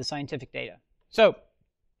jump on to the scientific data. So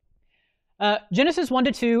Genesis 1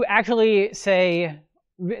 to 2 actually say,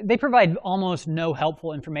 they provide almost no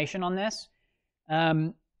helpful information on this.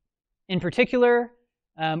 In particular,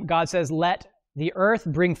 God says, let the earth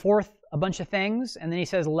bring forth a bunch of things, and then he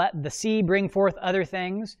says, let the sea bring forth other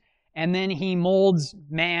things, and then he molds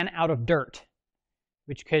man out of dirt,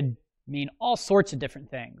 which could mean all sorts of different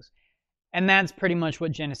things. And that's pretty much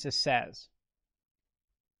what Genesis says.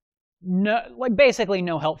 Basically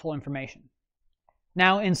no helpful information.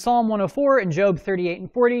 Now in Psalm 104 and Job 38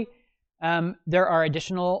 and 40, there are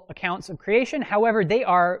additional accounts of creation. However, they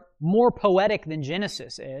are more poetic than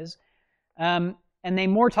Genesis is. And they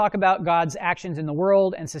more talk about God's actions in the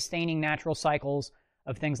world and sustaining natural cycles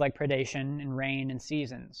of things like predation and rain and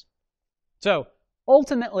seasons. So,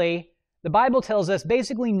 ultimately, the Bible tells us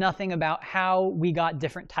basically nothing about how we got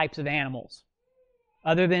different types of animals,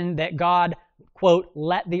 other than that God, quote,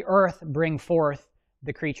 let the earth bring forth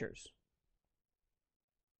the creatures.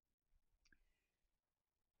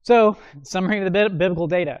 So, summary of the biblical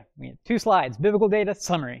data. We have 2 slides, biblical data,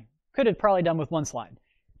 summary. Could have probably done with 1 slide,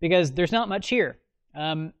 because there's not much here.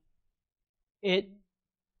 It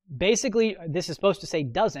basically, this is supposed to say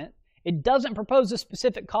doesn't. It doesn't propose a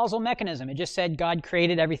specific causal mechanism. It just said God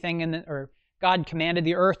created everything, or God commanded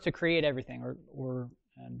the earth to create everything, or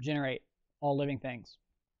generate all living things.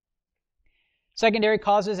 Secondary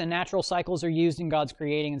causes and natural cycles are used in God's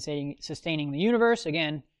creating and sustaining the universe.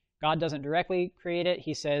 Again, God doesn't directly create it.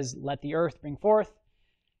 He says, let the earth bring forth.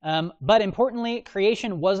 But importantly,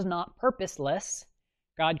 creation was not purposeless.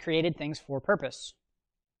 God created things for purpose.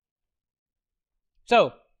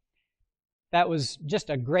 So, that was just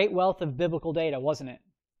a great wealth of biblical data, wasn't it?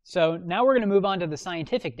 So now we're going to move on to the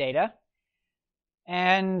scientific data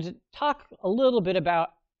and talk a little bit about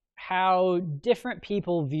how different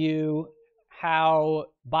people view how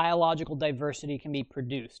biological diversity can be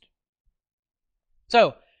produced.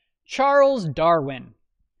 So, Charles Darwin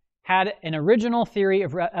had an original theory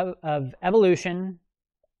of evolution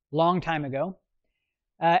long time ago,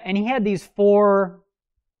 and he had these 4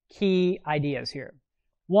 key ideas here.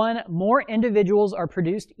 1, more individuals are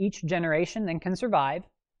produced each generation than can survive.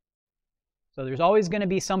 So there's always going to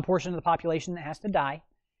be some portion of the population that has to die.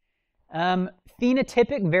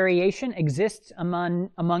 Phenotypic variation exists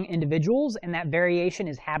among individuals, and that variation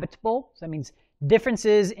is habitable. So that means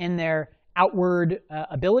differences in their outward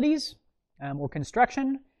abilities or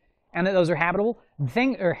construction, and that those are habitable.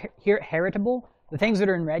 Heritable. The things that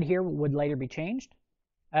are in red here would later be changed.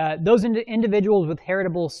 Those individuals with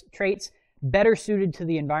heritable traits better suited to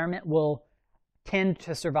the environment will tend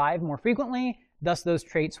to survive more frequently, thus those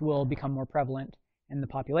traits will become more prevalent in the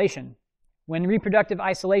population. When reproductive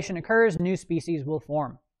isolation occurs, new species will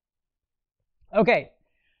form. Okay,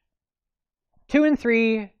 2 and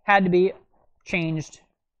 3 had to be changed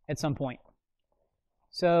at some point.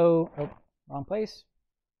 So, wrong place.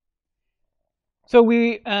 So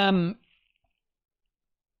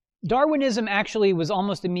Darwinism actually was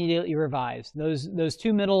almost immediately revised. Those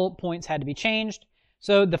 2 middle points had to be changed.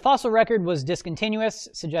 So the fossil record was discontinuous,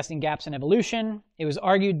 suggesting gaps in evolution. It was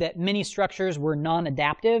argued that many structures were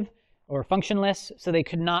non-adaptive or functionless, so they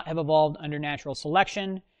could not have evolved under natural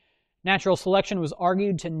selection. Natural selection was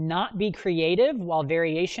argued to not be creative, while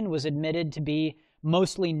variation was admitted to be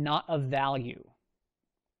mostly not of value.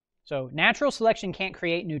 So natural selection can't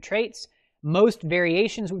create new traits. Most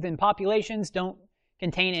variations within populations don't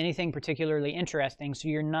contain anything particularly interesting, so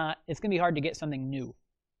it's going to be hard to get something new.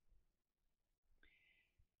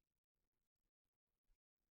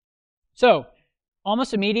 So,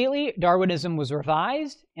 almost immediately, Darwinism was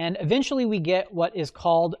revised, and eventually we get what is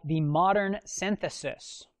called the modern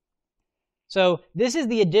synthesis. So, this is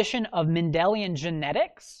the addition of Mendelian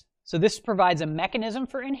genetics. So, this provides a mechanism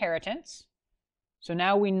for inheritance. So,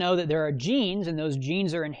 now we know that there are genes, and those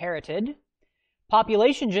genes are inherited.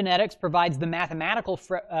 Population genetics provides the mathematical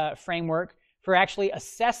framework for actually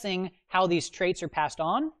assessing how these traits are passed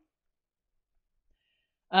on.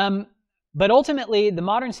 But ultimately, the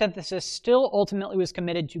modern synthesis still ultimately was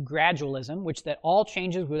committed to gradualism, which that all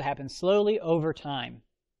changes would happen slowly over time.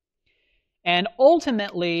 And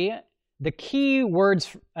ultimately, the key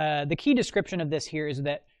description of this here is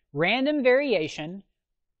that random variation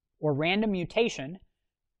or random mutation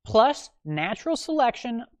plus natural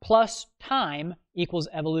selection plus time equals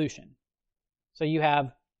evolution. So you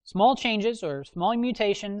have small changes or small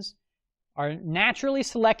mutations are naturally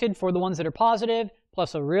selected for the ones that are positive,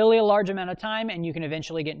 plus a really large amount of time, and you can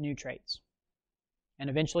eventually get new traits and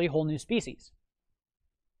eventually whole new species.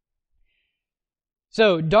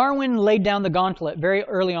 So Darwin laid down the gauntlet very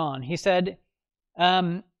early on. He said,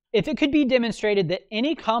 if it could be demonstrated that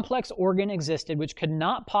any complex organ existed which could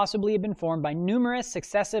not possibly have been formed by numerous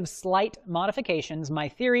successive slight modifications, my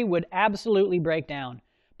theory would absolutely break down.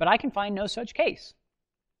 But I can find no such case.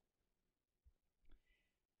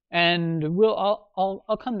 And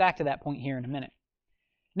I'll come back to that point here in a minute.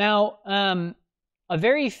 Now, a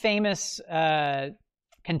very famous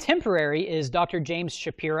contemporary is Dr. James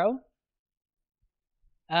Shapiro.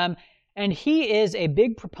 And he is a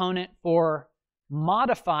big proponent for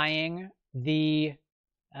modifying the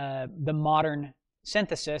modern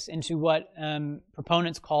synthesis into what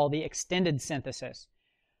proponents call the extended synthesis.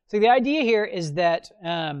 So the idea here is that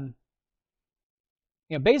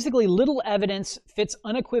basically little evidence fits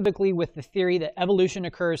unequivocally with the theory that evolution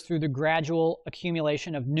occurs through the gradual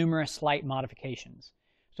accumulation of numerous slight modifications.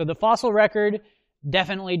 So the fossil record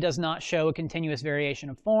definitely does not show a continuous variation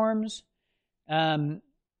of forms.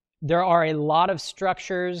 There are a lot of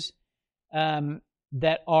structures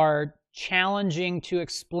that are challenging to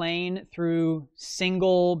explain through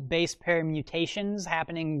single base pair mutations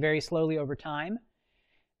happening very slowly over time.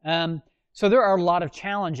 So there are a lot of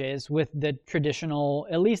challenges with the traditional,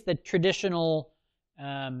 at least the traditional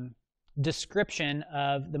description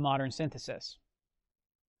of the modern synthesis.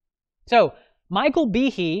 So Michael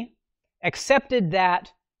Behe accepted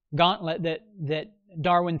that gauntlet that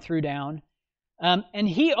Darwin threw down, and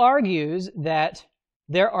he argues that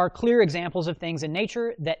there are clear examples of things in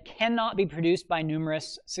nature that cannot be produced by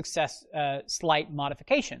numerous slight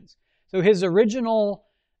modifications. So his original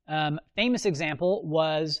famous example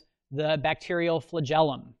was the bacterial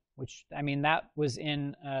flagellum, which, I mean, that was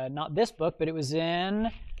in not this book, but it was in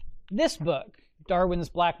this book, Darwin's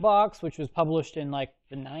Black Box, which was published in like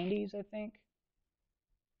the 90s, I think.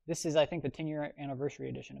 This is, I think, the 10-year anniversary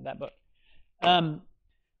edition of that book.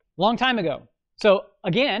 Long time ago. So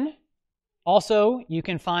again, also, you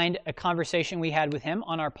can find a conversation we had with him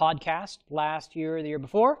on our podcast last year or the year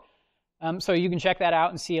before. So you can check that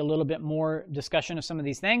out and see a little bit more discussion of some of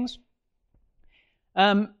these things.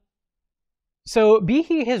 So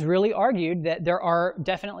Behe has really argued that there are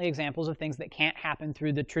definitely examples of things that can't happen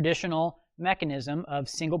through the traditional mechanism of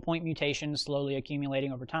single point mutations slowly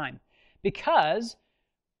accumulating over time. Because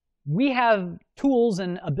we have tools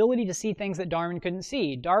and ability to see things that Darwin couldn't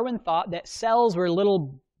see. Darwin thought that cells were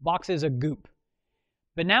little boxes of goop.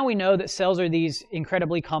 But now we know that cells are these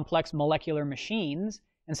incredibly complex molecular machines,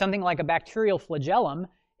 and something like a bacterial flagellum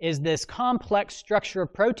is this complex structure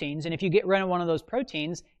of proteins, and if you get rid of one of those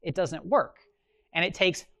proteins, it doesn't work. And it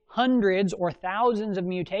takes hundreds or thousands of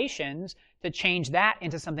mutations to change that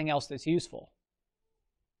into something else that's useful.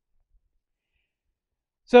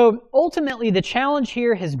 So ultimately, the challenge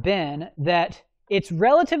here has been that it's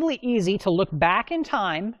relatively easy to look back in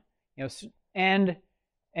time, and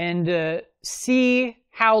see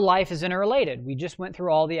how life is interrelated. We just went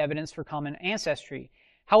through all the evidence for common ancestry.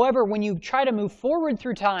 However, when you try to move forward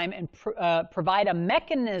through time and provide a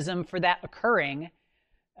mechanism for that occurring,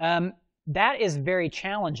 that is very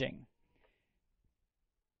challenging.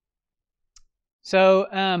 So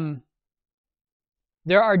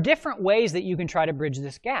there are different ways that you can try to bridge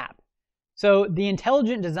this gap. So the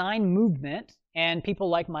intelligent design movement and people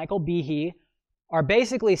like Michael Behe are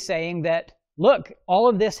basically saying that, look, all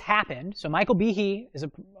of this happened. So Michael Behe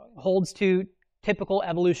holds to typical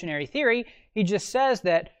evolutionary theory. He just says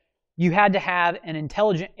that you had to have an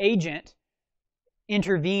intelligent agent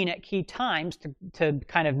intervene at key times to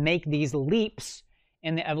kind of make these leaps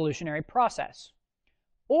in the evolutionary process.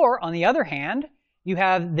 Or, on the other hand, you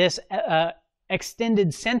have this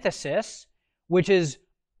extended synthesis, which is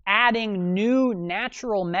adding new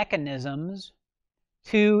natural mechanisms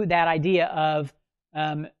to that idea of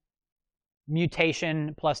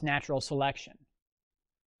mutation plus natural selection.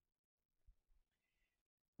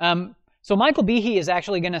 So Michael Behe is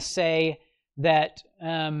actually going to say that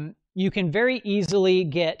you can very easily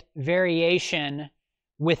get variation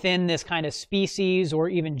within this kind of species or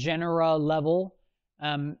even genera level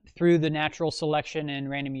through the natural selection and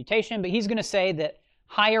random mutation, but he's going to say that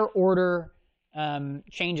higher order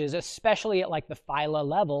changes, especially at like the phyla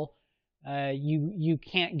level, you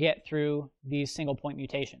can't get through these single point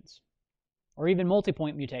mutations or even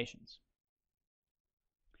multi-point mutations.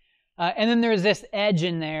 And then there's this edge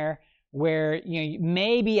in there where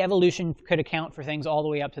maybe evolution could account for things all the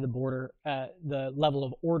way up to the border, the level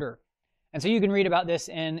of order. And so you can read about this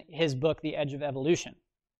in his book, The Edge of Evolution.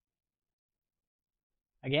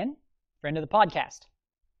 Again, friend of the podcast.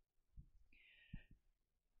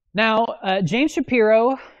 Now, James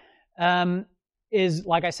Shapiro is,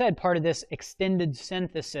 like I said, part of this extended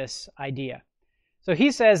synthesis idea. So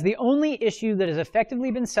he says, the only issue that has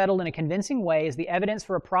effectively been settled in a convincing way is the evidence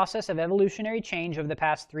for a process of evolutionary change over the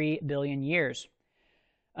past 3 billion years.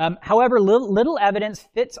 However, little evidence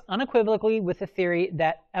fits unequivocally with the theory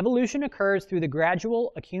that evolution occurs through the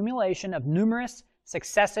gradual accumulation of numerous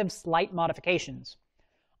successive slight modifications.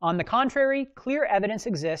 On the contrary, clear evidence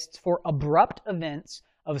exists for abrupt events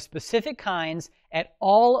of specific kinds at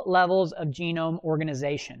all levels of genome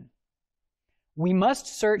organization. We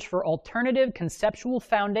must search for alternative conceptual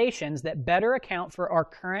foundations that better account for our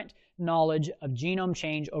current knowledge of genome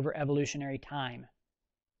change over evolutionary time.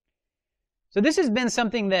 So this has been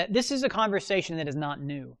something this is a conversation that is not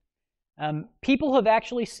new. People have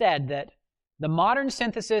actually said that the modern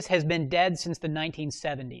synthesis has been dead since the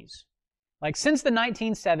 1970s. Like since the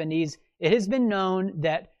 1970s, it has been known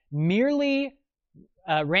that merely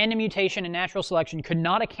random mutation and natural selection could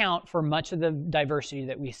not account for much of the diversity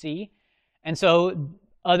that we see. And so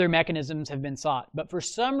other mechanisms have been sought. But for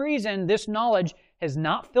some reason, this knowledge has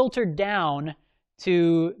not filtered down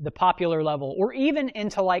to the popular level or even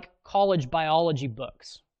into like college biology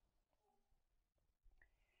books.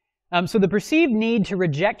 So the perceived need to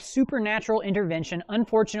reject supernatural intervention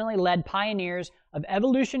unfortunately led pioneers of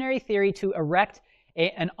evolutionary theory to erect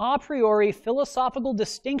an a priori philosophical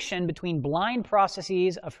distinction between blind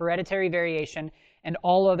processes of hereditary variation and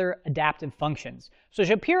all other adaptive functions. So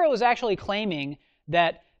Shapiro is actually claiming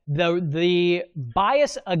that the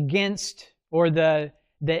bias against, or the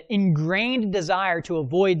ingrained desire to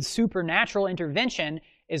avoid supernatural intervention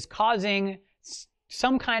is causing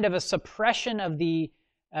some kind of a suppression of the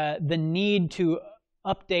need to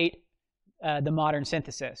update the modern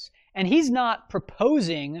synthesis. And he's not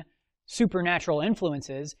proposing supernatural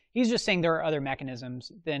influences. He's just saying there are other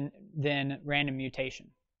mechanisms than random mutation.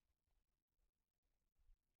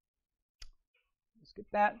 Let's get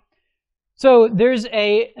that. So there's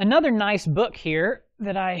another nice book here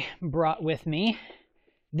that I brought with me.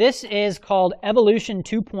 This is called Evolution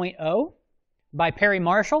 2.0 by Perry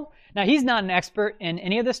Marshall. Now, he's not an expert in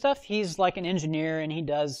any of this stuff. He's like an engineer, and he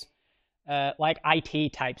does like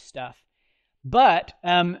IT type stuff. But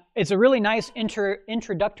it's a really nice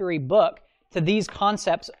introductory book to these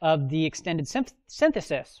concepts of the extended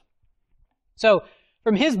synthesis. So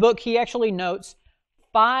from his book, he actually notes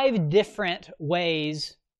 5 different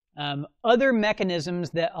ways, other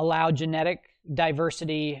mechanisms that allow genetic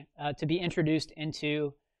diversity to be introduced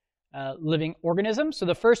into living organisms. So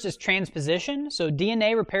the first is transposition. So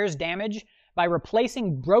DNA repairs damage by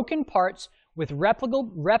replacing broken parts with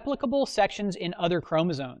replicable sections in other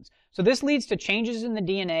chromosomes. So this leads to changes in the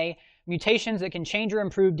DNA, mutations that can change or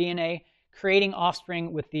improve DNA, creating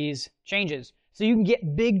offspring with these changes. So you can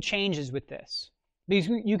get big changes with this, because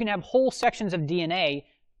you can have whole sections of DNA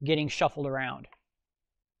getting shuffled around.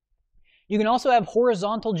 You can also have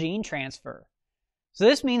horizontal gene transfer. So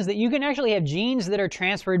this means that you can actually have genes that are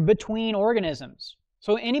transferred between organisms.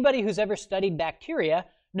 So anybody who's ever studied bacteria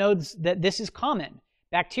knows that this is common.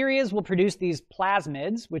 Bacteria will produce these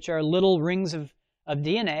plasmids, which are little rings of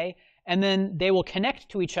DNA, and then they will connect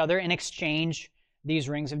to each other and exchange these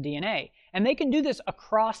rings of DNA. And they can do this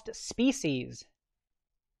across species.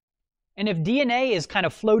 And if DNA is kind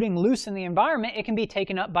of floating loose in the environment, it can be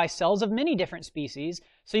taken up by cells of many different species.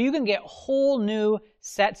 So you can get whole new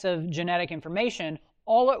sets of genetic information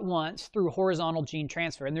all at once through horizontal gene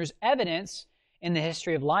transfer. And there's evidence in the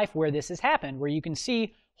history of life where this has happened, where you can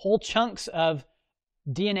see whole chunks of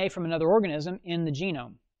DNA from another organism in the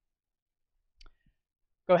genome.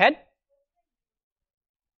 Go ahead.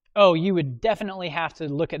 Oh, you would definitely have to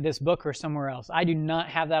look at this book or somewhere else. I do not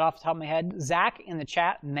have that off the top of my head. Zach in the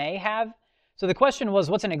chat may have. So the question was,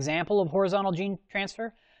 what's an example of horizontal gene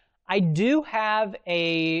transfer? I do have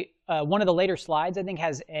one of the later slides, I think,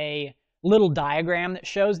 has a little diagram that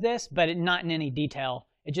shows this, but not in any detail.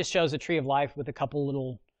 It just shows a tree of life with a couple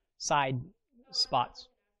little side spots.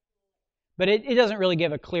 But it doesn't really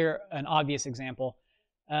give an obvious example.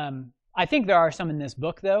 I think there are some in this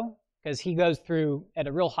book, though, because he goes through, at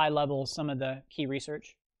a real high level, some of the key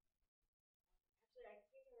research. Actually,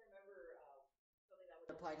 I can't remember something that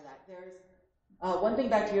would apply to that. There's one thing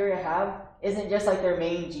bacteria have isn't just like their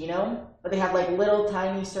main genome, but they have like little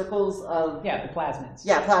tiny circles of... Yeah, the plasmids.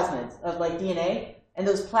 Yeah, plasmids of like DNA. And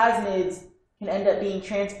those plasmids can end up being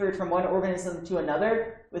transferred from one organism to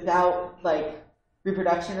another without like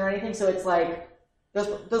reproduction or anything. So it's like those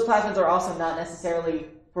plasmids are also not necessarily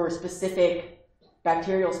for specific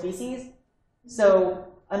bacterial species. So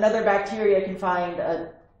another bacteria can find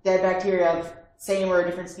a dead bacteria of same or a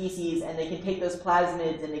different species, and they can take those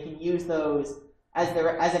plasmids and they can use those as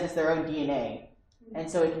if it's their own DNA. And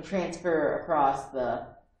so it can transfer across the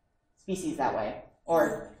species that way.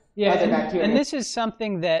 Or other bacteria. And this is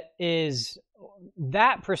something that is,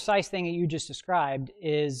 that precise thing that you just described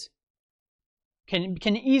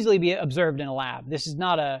can easily be observed in a lab. This is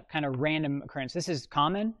not a kind of random occurrence. This is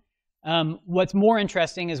common. What's more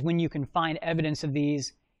interesting is when you can find evidence of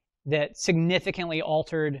these that significantly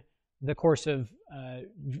altered the course of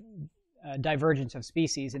divergence of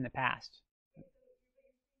species in the past.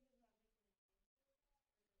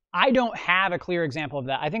 I don't have a clear example of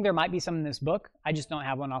that. I think there might be some in this book. I just don't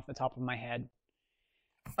have one off the top of my head.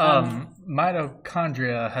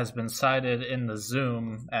 Mitochondria has been cited in the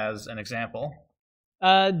Zoom as an example.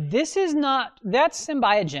 This is not, that's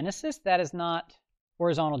symbiogenesis. That is not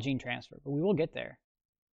horizontal gene transfer, but we will get there.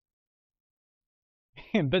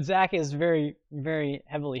 But Zach is very, very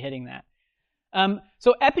heavily hitting that.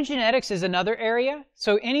 So epigenetics is another area.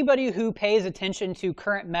 So anybody who pays attention to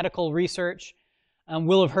current medical research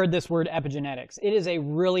will have heard this word epigenetics. It is a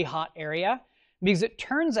really hot area because it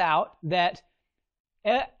turns out that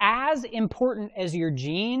as important as your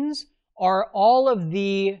genes are all of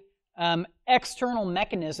the external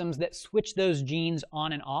mechanisms that switch those genes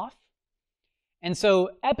on and off. And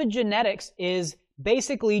so epigenetics is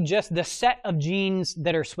basically just the set of genes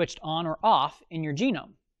that are switched on or off in your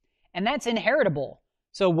genome. And that's inheritable.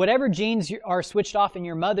 So whatever genes are switched off in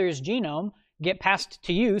your mother's genome get passed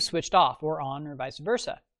to you switched off or on or vice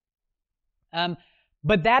versa.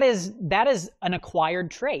 But that is an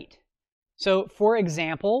acquired trait. So for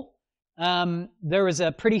example, there was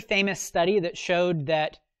a pretty famous study that showed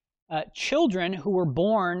that children who were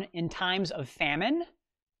born in times of famine,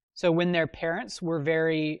 so when their parents were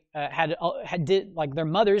like their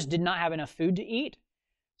mothers did not have enough food to eat.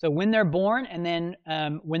 So when they're born and then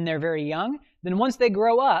when they're very young, then once they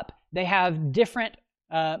grow up, they have different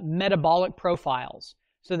metabolic profiles.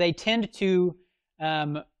 So they tend to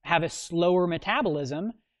have a slower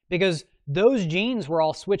metabolism because those genes were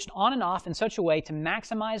all switched on and off in such a way to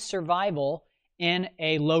maximize survival in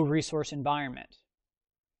a low resource environment.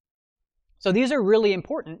 So these are really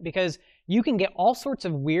important because you can get all sorts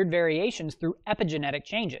of weird variations through epigenetic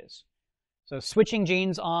changes. So switching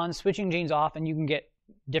genes on, switching genes off, and you can get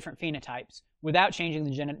different phenotypes without changing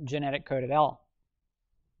the genetic code at all.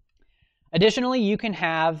 Additionally, you can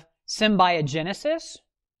have symbiogenesis.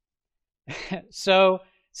 So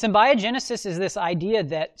symbiogenesis is this idea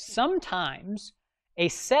that sometimes a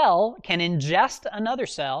cell can ingest another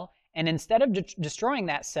cell, and instead of destroying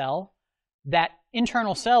that cell, that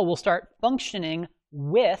internal cell will start functioning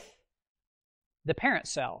with the parent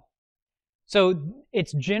cell. So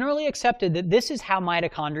it's generally accepted that this is how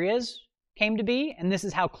mitochondria came to be, and this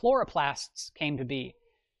is how chloroplasts came to be.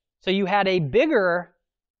 So you had a bigger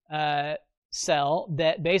cell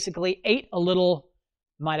that basically ate a little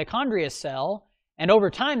mitochondria cell, and over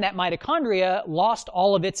time that mitochondria lost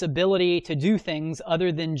all of its ability to do things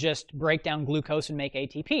other than just break down glucose and make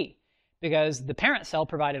ATP, because the parent cell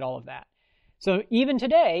provided all of that. So even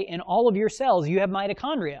today, in all of your cells, you have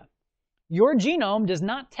mitochondria. Your genome does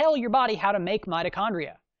not tell your body how to make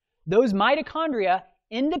mitochondria. Those mitochondria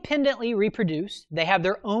independently reproduce. They have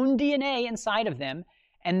their own DNA inside of them,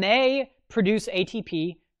 and they produce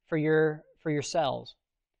ATP for your cells.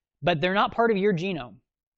 But they're not part of your genome.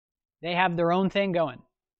 They have their own thing going.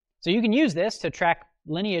 So you can use this to track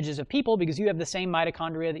lineages of people because you have the same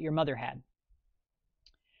mitochondria that your mother had.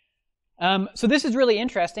 So this is really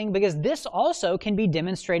interesting because this also can be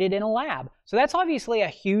demonstrated in a lab. So that's obviously a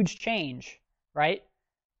huge change, right?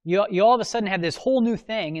 You all of a sudden have this whole new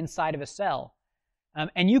thing inside of a cell.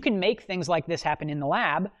 And you can make things like this happen in the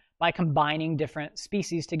lab by combining different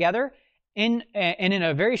species together. And in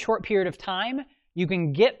a very short period of time, you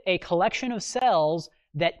can get a collection of cells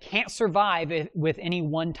that can't survive with any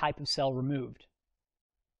one type of cell removed.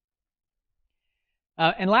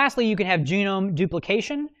 And lastly, you can have genome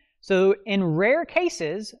duplication. So in rare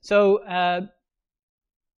cases, for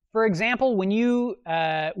example,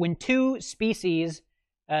 when two species,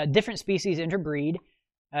 different species interbreed,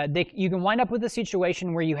 you can wind up with a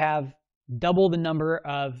situation where you have double the number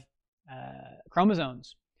of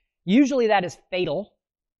chromosomes. Usually that is fatal,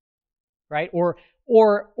 right? Or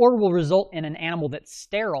will result in an animal that's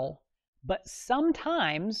sterile, but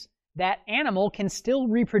sometimes that animal can still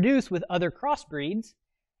reproduce with other crossbreeds,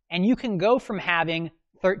 and you can go from having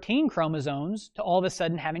 13 chromosomes to all of a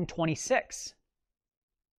sudden having 26.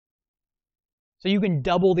 So you can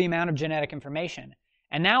double the amount of genetic information.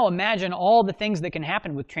 And now imagine all the things that can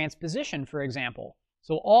happen with transposition, for example.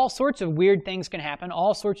 So all sorts of weird things can happen.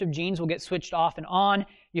 All sorts of genes will get switched off and on.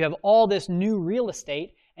 You have all this new real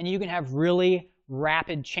estate, and you can have really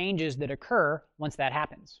rapid changes that occur once that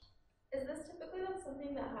happens. Is this typically like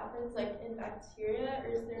something that happens like in bacteria, or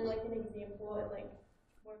is there like an example in like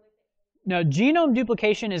more like? No, genome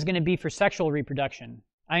duplication is going to be for sexual reproduction.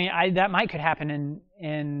 I mean, that might could happen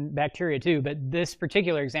in bacteria too, but this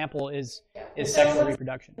particular example is sexual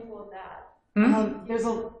reproduction.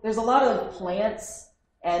 There's a lot of plants,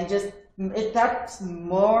 and just that's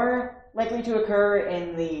more likely to occur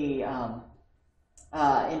in the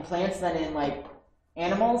in plants than in like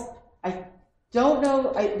animals. I don't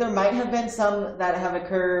know. There might have been some that have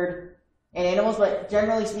occurred in animals, but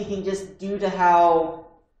generally speaking, just due to how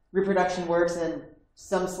reproduction works and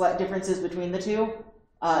some slight differences between the two.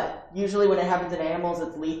 Usually when it happens in animals,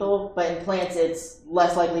 it's lethal, but in plants, it's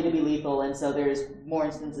less likely to be lethal, and so there's more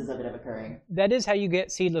instances of it occurring. That is how you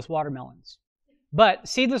get seedless watermelons. But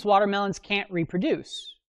seedless watermelons can't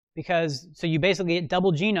reproduce, so you basically get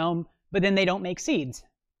double genome, but then they don't make seeds.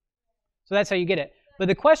 So that's how you get it. But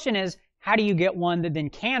the question is, how do you get one that then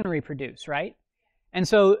can reproduce, right? And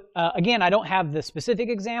so, again, I don't have the specific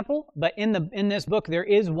example, but in this book, there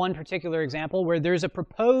is one particular example where there's a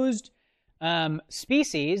proposed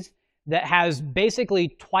species that has basically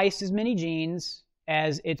twice as many genes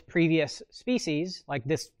as its previous species, like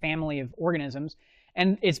this family of organisms,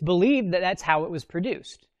 and it's believed that that's how it was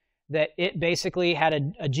produced, that it basically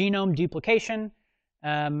had a genome duplication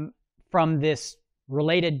from this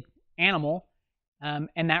related animal,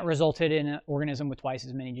 and that resulted in an organism with twice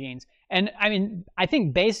as many genes. And I mean, I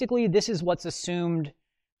think basically this is what's assumed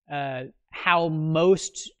how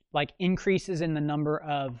most like increases in the number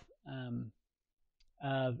of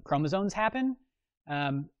chromosomes happen.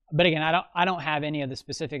 But again, I don't have any of the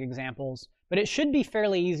specific examples, but it should be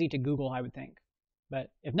fairly easy to Google, I would think. But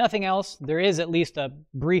if nothing else, there is at least a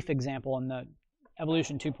brief example in the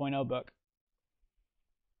Evolution 2.0 book.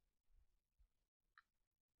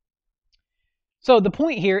 So the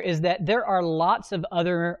point here is that there are lots of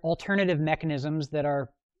other alternative mechanisms that are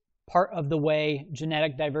part of the way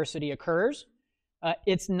genetic diversity occurs.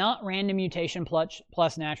 It's not random mutation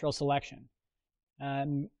plus natural selection.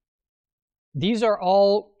 These are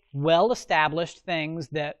all well-established things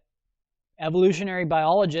that evolutionary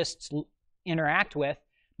biologists interact with,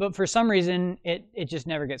 but for some reason it just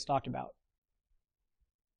never gets talked about.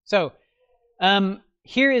 So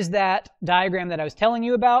here is that diagram that I was telling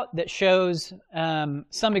you about that shows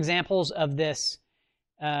some examples of this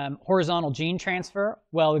horizontal gene transfer.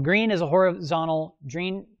 Well, the green is a horizontal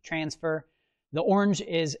gene transfer. The orange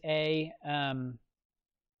is the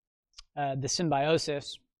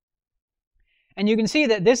symbiosis. And you can see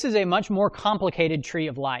that this is a much more complicated tree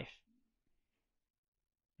of life,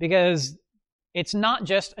 because it's not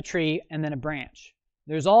just a tree and then a branch.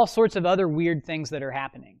 There's all sorts of other weird things that are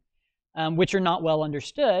happening, which are not well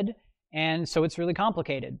understood, and so it's really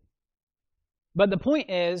complicated. But the point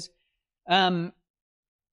is,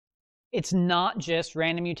 it's not just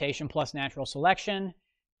random mutation plus natural selection,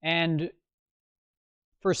 and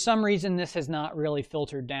for some reason this has not really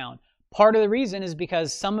filtered down. Part of the reason is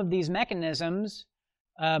because some of these mechanisms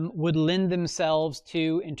would lend themselves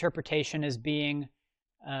to interpretation as being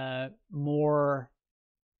more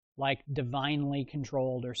like divinely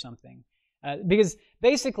controlled or something. Because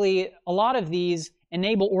basically, a lot of these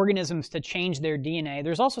enable organisms to change their DNA.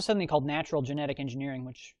 There's also something called natural genetic engineering,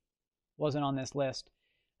 which wasn't on this list.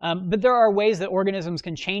 But there are ways that organisms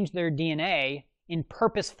can change their DNA in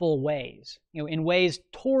purposeful ways, in ways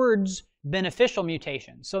towards beneficial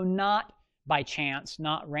mutation. So not by chance,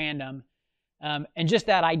 not random. And just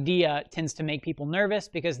that idea tends to make people nervous,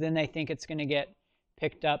 because then they think it's going to get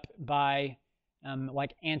picked up by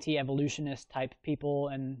like anti-evolutionist type people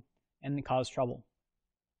and cause trouble.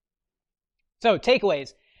 So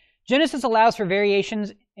takeaways. Genesis allows for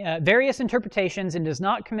various interpretations and does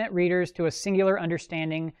not commit readers to a singular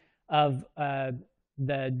understanding of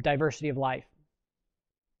the diversity of life.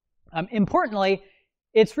 Importantly,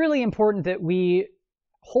 it's really important that we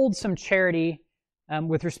hold some charity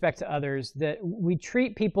with respect to others, that we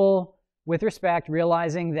treat people with respect,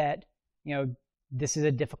 realizing that, this is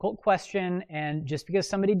a difficult question, and just because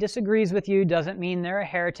somebody disagrees with you doesn't mean they're a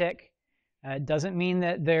heretic. It doesn't mean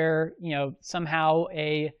that they're, somehow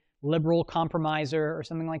a liberal compromiser or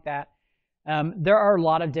something like that. There are a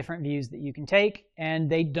lot of different views that you can take, and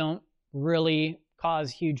they don't really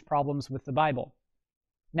cause huge problems with the Bible.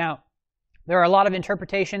 Now, there are a lot of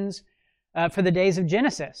interpretations for the days of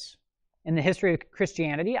Genesis in the history of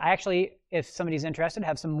Christianity. I actually, if somebody's interested,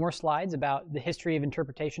 have some more slides about the history of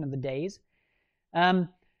interpretation of the days.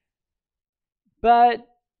 But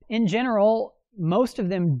in general, most of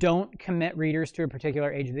them don't commit readers to a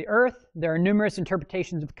particular age of the earth. There are numerous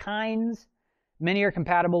interpretations of kinds. Many are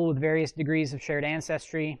compatible with various degrees of shared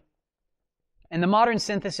ancestry. And the modern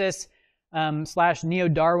synthesis /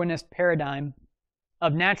 neo-Darwinist paradigm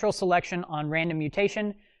of natural selection on random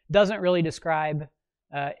mutation doesn't really describe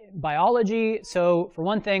biology. So for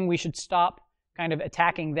one thing, we should stop kind of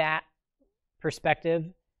attacking that perspective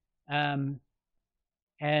and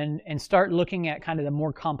start looking at kind of the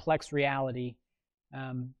more complex reality.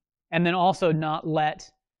 And then also not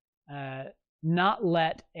let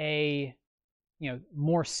a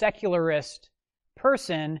more secularist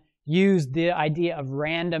person use the idea of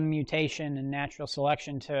random mutation and natural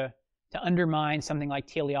selection to undermine something like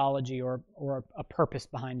teleology or a purpose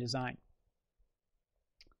behind design.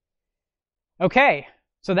 Okay,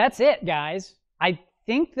 so that's it, guys. I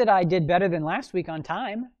think that I did better than last week on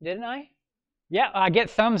time, didn't I? Yeah, I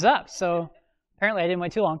get thumbs up, so apparently I didn't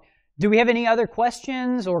wait too long. Do we have any other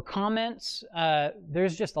questions or comments?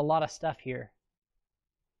 There's just a lot of stuff here.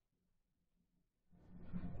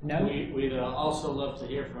 No? We'd also love to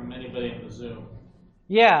hear from anybody in the Zoom.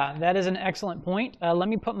 Yeah, that is an excellent point. Let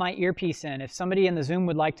me put my earpiece in. If somebody in the Zoom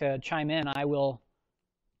would like to chime in, I will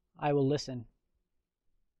listen.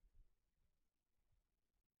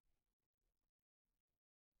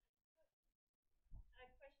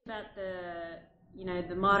 About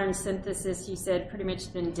the modern synthesis, you said pretty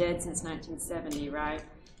much been dead since 1970, right?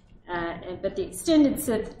 But the extended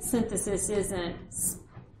synthesis isn't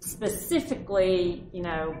specifically,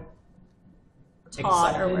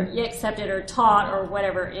 taught or accepted or taught or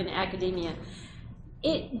whatever in academia.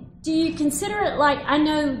 Do you consider it like, I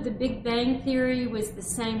know the Big Bang Theory was the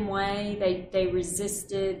same way. They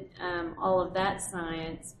resisted all of that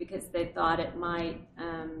science because they thought it might,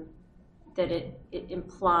 that it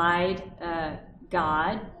implied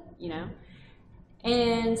God,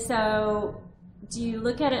 And so do you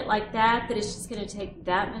look at it like that it's just going to take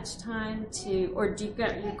that much time or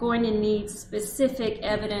you're going to need specific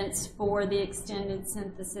evidence for the extended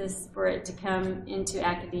synthesis for it to come into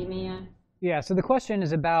academia? Yeah, so the question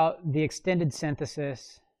is about the extended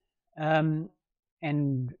synthesis and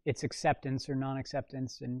its acceptance or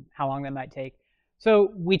non-acceptance and how long that might take.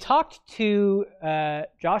 So we talked to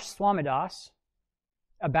Josh Swamidass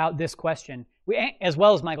about this question, as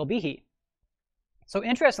well as Michael Behe. So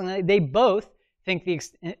interestingly, they both think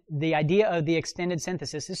the idea of the extended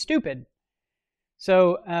synthesis is stupid.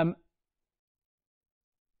 So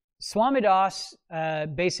Swamidass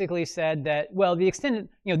basically said that, well, the extended,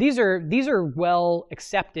 these are well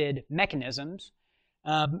accepted mechanisms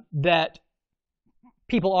that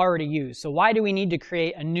people already use. So why do we need to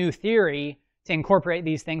create a new theory to incorporate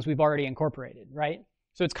these things we've already incorporated, right?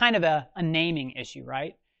 So it's kind of a naming issue,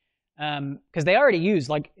 right? Because they already use,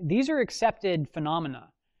 these are accepted phenomena.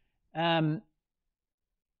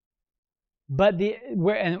 But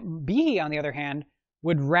Behe, on the other hand,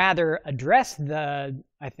 would rather address the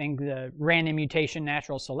random mutation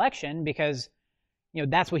natural selection because,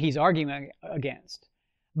 that's what he's arguing against.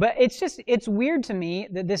 But it's weird to me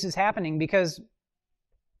that this is happening because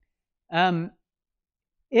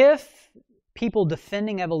if people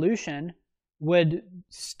defending evolution would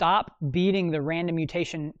stop beating the random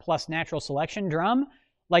mutation plus natural selection drum,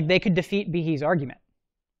 they could defeat Behe's argument.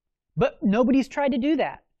 But nobody's tried to do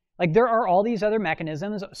that. There are all these other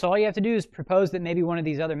mechanisms, so all you have to do is propose that maybe one of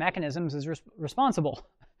these other mechanisms is responsible.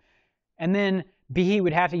 And then Behe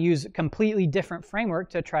would have to use a completely different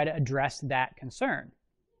framework to try to address that concern.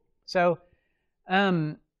 So,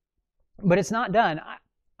 but it's not done.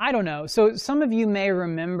 I don't know. So some of you may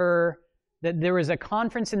remember that there was a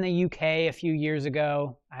conference in the UK a few years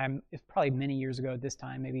ago. It's probably many years ago at this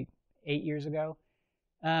time, maybe 8 years ago,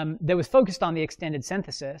 that was focused on the extended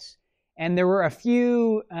synthesis. And there were a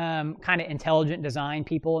few kind of intelligent design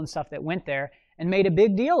people and stuff that went there and made a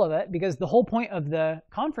big deal of it, because the whole point of the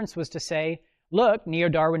conference was to say, look,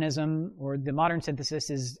 neo-Darwinism or the modern synthesis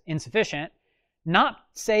is insufficient. Not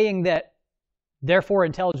saying that therefore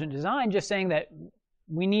intelligent design, just saying that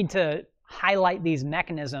we need to highlight these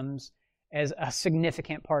mechanisms as a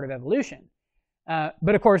significant part of evolution.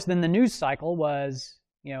 But of course, then the news cycle was,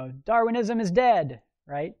 Darwinism is dead,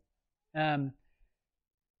 right?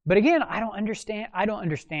 But again, I don't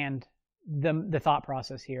understand the thought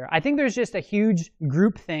process here. I think there's just a huge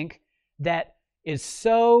groupthink that is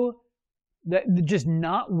just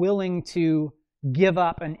not willing to give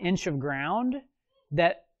up an inch of ground,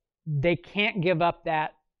 that they can't give up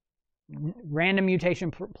that random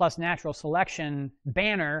mutation plus natural selection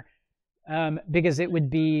banner, because it would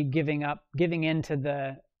be giving in to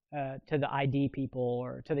the ID people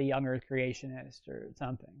or to the young Earth creationists or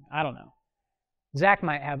something. I don't know. Zach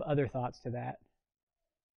might have other thoughts to that.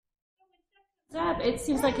 It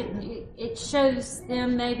seems like it shows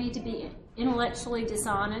them maybe to be intellectually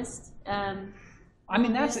dishonest. I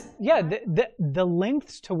mean, that's the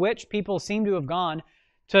lengths to which people seem to have gone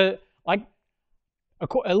to, like,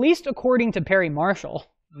 at least according to Perry Marshall,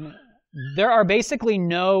 there are basically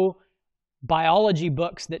no biology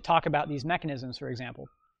books that talk about these mechanisms, for example,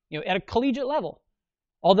 at a collegiate level.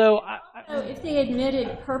 Although, if they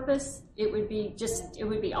admitted purpose, it would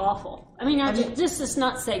be awful. I mean, just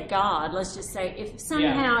not say God. Let's just say if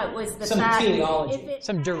somehow it was the some fact, teleology,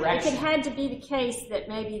 some direction. If it had to be the case that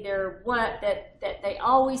maybe that they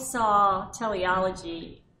always saw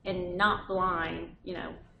teleology and not blind,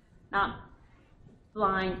 not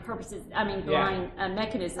blind purposes. I mean, blind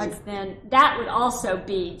mechanisms. Then that would also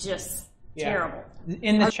be just terrible.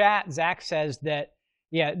 In the chat, Zach says that.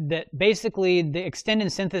 Yeah, that basically the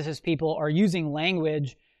extended synthesis people are using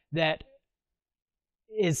language that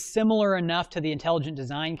is similar enough to the intelligent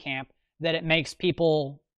design camp that it makes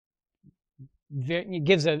people, it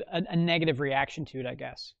gives a negative reaction to it, I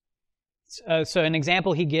guess. So an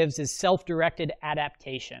example he gives is self-directed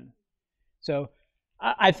adaptation. So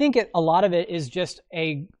I think a lot of it is just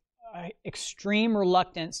a extreme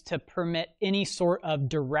reluctance to permit any sort of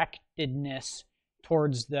directedness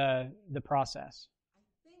towards the process.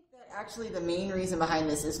 Actually, the main reason behind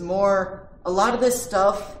this is a lot of this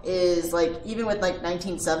stuff is, like, even with, like,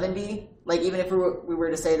 1970, like, even if we were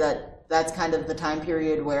to say that that's kind of the time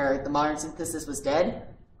period where the modern synthesis was dead,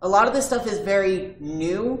 a lot of this stuff is very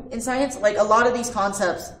new in science. Like, a lot of these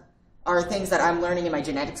concepts are things that I'm learning in my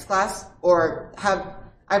genetics class, or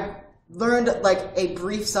I've learned, like, a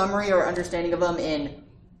brief summary or understanding of them in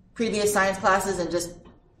previous science classes, and just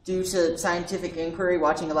due to scientific inquiry,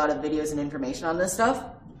 watching a lot of videos and information on this stuff.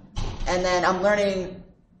 And then I'm learning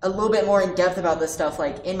a little bit more in depth about this stuff,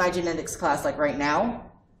 like, in my genetics class, like, right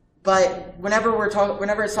now. But whenever it's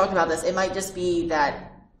talking about this, it might just be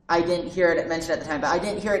that I didn't hear it mentioned at the time, but I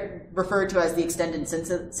didn't hear it referred to as the extended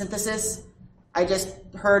synthesis. I just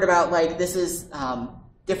heard about, like, this is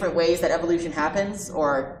different ways that evolution happens,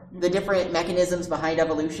 or the different mechanisms behind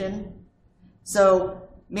evolution. So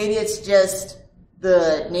maybe it's just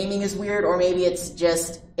the naming is weird, or maybe it's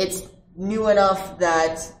new enough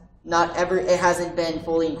that it hasn't been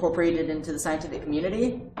fully incorporated into the scientific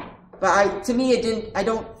community. But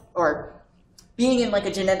being in, like,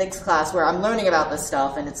 a genetics class where I'm learning about this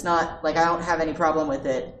stuff, and it's not like I don't have any problem with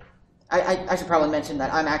it. I should probably mention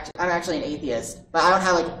that I'm actually an atheist, but I don't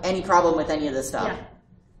have, like, any problem with any of this stuff,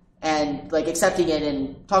 and, like, accepting it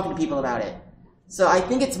and talking to people about it. So I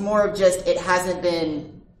think it's more of just it hasn't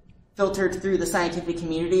been filtered through the scientific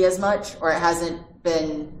community as much, or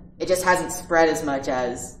it just hasn't spread as much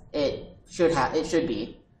as it should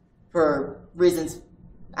be, for reasons,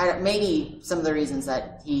 maybe some of the reasons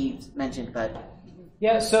that he mentioned, but...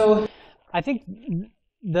 Yeah, so I think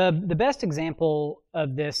the best example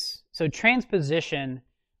of this, so transposition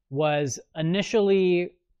was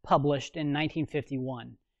initially published in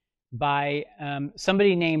 1951 by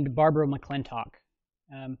somebody named Barbara McClintock,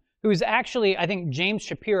 who's actually, I think, James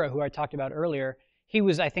Shapiro, who I talked about earlier, he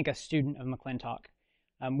was, I think, a student of McClintock.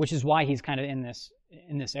 Which is why he's kind of in this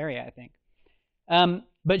area, I think.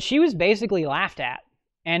 But she was basically laughed at,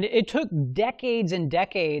 and it took decades and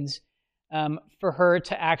decades for her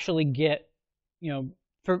to actually get,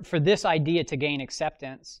 for this idea to gain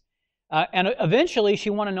acceptance. And eventually,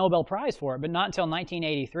 she won a Nobel Prize for it, but not until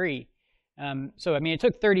 1983. So I mean, it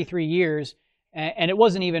took 33 years, and it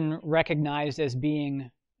wasn't even recognized as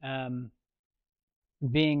being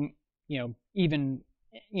even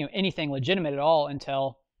anything legitimate at all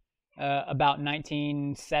until about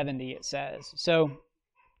 1970, it says. So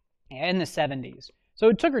in the 70s. So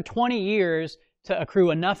it took her 20 years to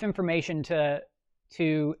accrue enough information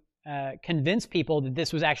to convince people that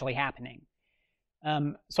this was actually happening.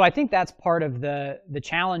 So I think that's part of the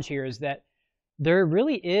challenge here, is that there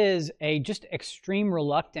really is a just extreme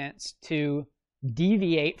reluctance to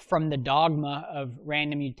deviate from the dogma of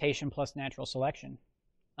random mutation plus natural selection.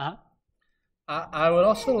 I would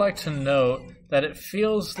also like to note that it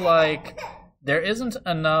feels like there isn't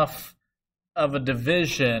enough of a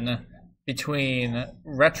division between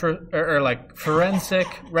forensic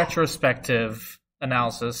retrospective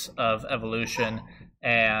analysis of evolution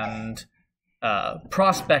and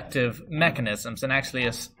prospective mechanisms, and actually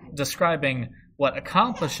describing what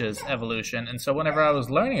accomplishes evolution. And so whenever I was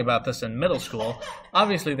learning about this in middle school,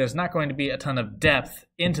 obviously there's not going to be a ton of depth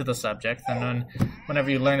into the subject, and whenever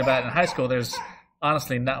you learn about it in high school, there's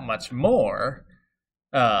honestly not much more.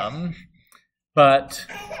 But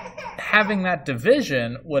having that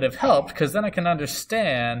division would have helped, because then I can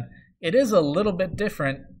understand it is a little bit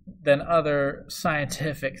different than other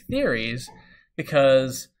scientific theories,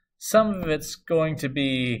 because some of it's going to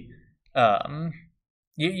be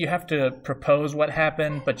you have to propose what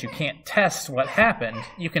happened, but you can't test what happened.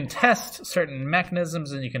 You can test certain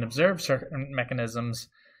mechanisms and you can observe certain mechanisms,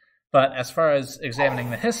 but as far as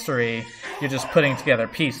examining the history, you're just putting together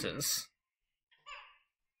pieces.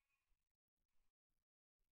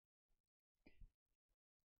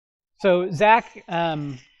 So Zach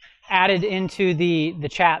added into the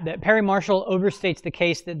chat that Perry Marshall overstates the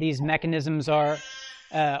case that these mechanisms are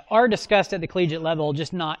discussed at the collegiate level,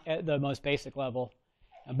 just not at the most basic level.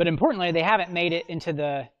 But importantly, they haven't made it into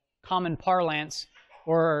the common parlance,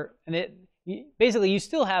 basically you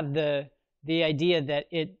still have the idea that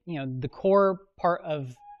the core part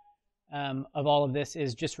of all of this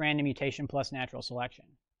is just random mutation plus natural selection.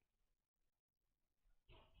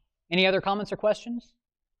 Any other comments or questions?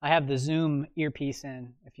 I have the Zoom earpiece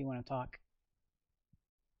in if you want to talk.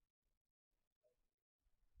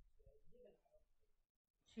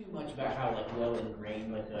 Too much about how well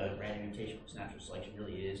ingrained random mutation plus natural selection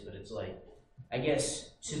really is, but it's I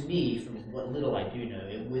guess to me, from what little I do know,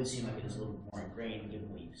 it would seem like it is a little more ingrained given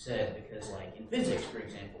what you've said, because in physics, for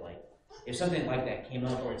example, if something like that came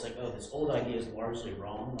up, or it's oh, this old idea is largely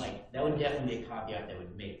wrong, that would definitely be a caveat they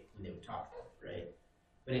would make when they would talk about it, right?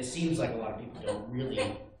 But it seems like a lot of people don't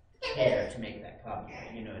really care to make that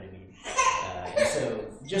caveat, you know what I mean? And so,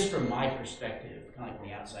 just from my perspective, kind of from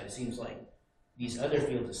the outside, it seems like these other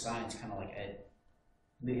fields of science kind of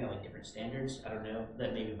maybe have different standards, I don't know,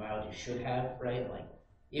 that maybe biology should have, right?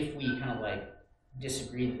 If we kind of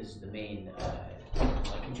disagree that this is the main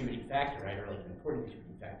contributing factor, right, or an important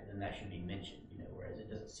contributing factor, then that should be mentioned, whereas it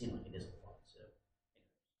doesn't seem like it is a lot. So,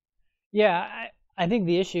 yeah, I think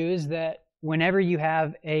the issue is that whenever you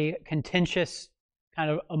have a contentious kind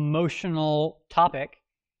of emotional topic,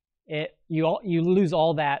 you lose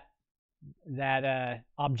all that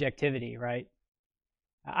objectivity, right?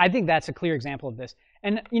 I think that's a clear example of this.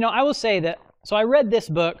 And I will say that, so I read this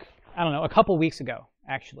book, I don't know, a couple weeks ago,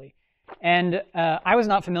 actually. And I was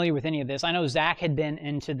not familiar with any of this. I know Zach had been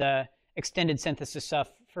into the extended synthesis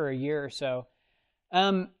stuff for a year or so.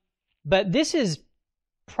 But this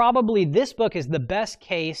book is the best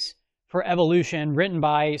case for evolution written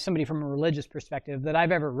by somebody from a religious perspective that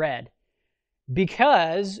I've ever read.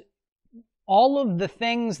 Because all of the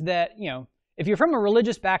things that, if you're from a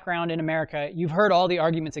religious background in America, you've heard all the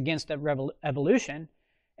arguments against evolution,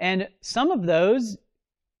 and some of those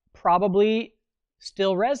probably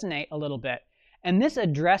still resonate a little bit. And this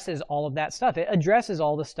addresses all of that stuff. It addresses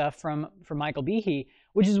all the stuff from Michael Behe,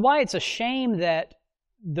 which is why it's a shame that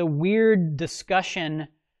the weird discussion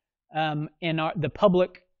in the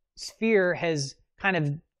public sphere has kind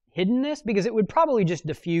of hidden this, because it would probably just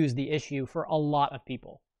diffuse the issue for a lot of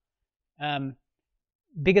people.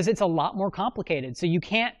 Because it's a lot more complicated. So you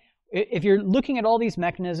can't, if you're looking at all these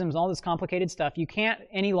mechanisms, all this complicated stuff, you can't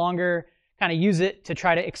any longer kind of use it to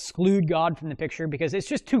try to exclude God from the picture, because it's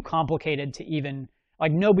just too complicated to even,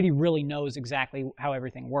 nobody really knows exactly how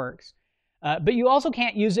everything works. But you also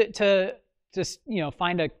can't use it to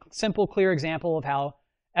find a simple, clear example of how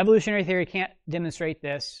evolutionary theory can't demonstrate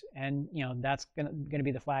this, and that's gonna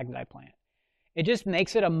be the flag that I plant. It just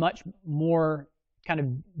makes it a much more kind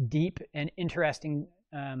of deep and interesting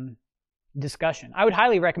discussion. I would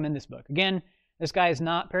highly recommend this book. Again,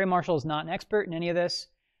 Perry Marshall is not an expert in any of this,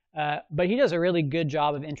 but he does a really good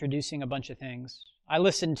job of introducing a bunch of things. I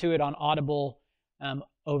listened to it on Audible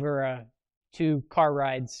over 2 car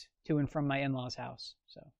rides to and from my in-laws' house.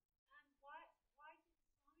 So.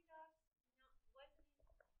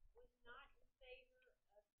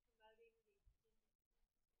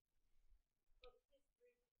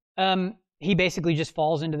 He basically just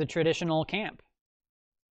falls into the traditional camp.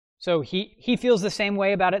 So he feels the same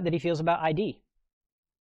way about it that he feels about ID.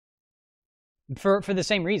 For the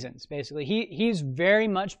same reasons, basically. He's very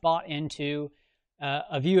much bought into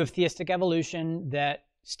a view of theistic evolution that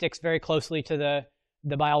sticks very closely to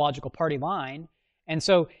the biological party line. And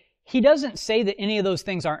so he doesn't say that any of those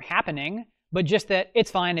things aren't happening, but just that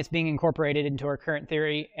it's fine, it's being incorporated into our current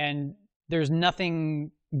theory, and there's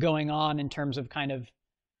nothing going on in terms of kind of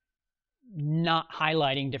not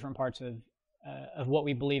highlighting different parts of what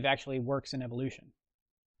we believe actually works in evolution.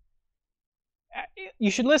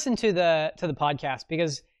 You should listen to the podcast,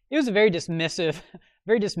 because it was a very dismissive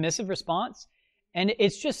response, and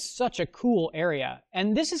it's just such a cool area.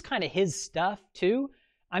 And this is kind of his stuff too.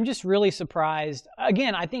 I'm just really surprised.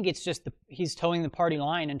 Again, I think it's just he's towing the party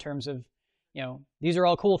line in terms of, these are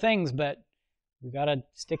all cool things, but we got to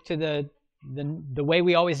stick to the way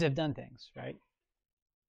we always have done things, right?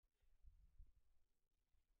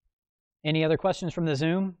 Any other questions from the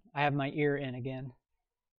Zoom? I have my ear in again.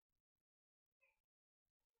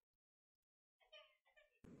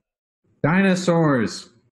 Dinosaurs.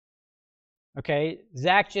 Okay,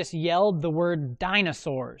 Zach just yelled the word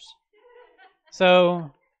dinosaurs.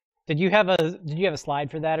 So, did you have a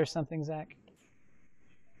slide for that or something, Zach?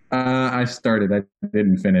 I started. I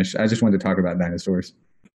didn't finish. I just wanted to talk about dinosaurs.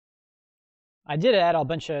 I did add a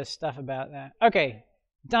bunch of stuff about that. Okay,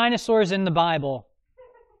 dinosaurs in the Bible.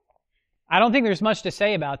 I don't think there's much to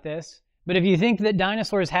say about this, but if you think that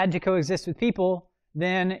dinosaurs had to coexist with people,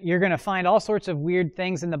 then you're going to find all sorts of weird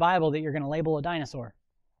things in the Bible that you're going to label a dinosaur.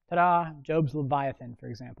 Ta-da! Job's Leviathan, for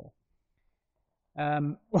example.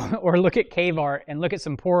 Or look at cave art and look at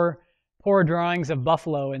some poor drawings of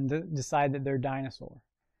buffalo and decide that they're dinosaur.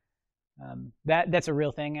 That's a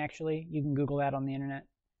real thing, actually. You can Google that on the internet.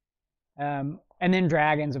 And then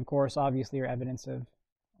dragons, of course, obviously are evidence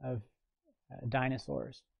of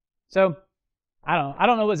dinosaurs. So I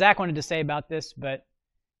don't know what Zach wanted to say about this, but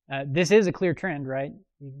this is a clear trend, right?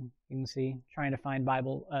 You can see trying to find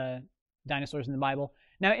dinosaurs in the Bible.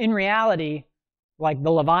 Now, in reality, like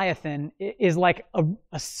the Leviathan is like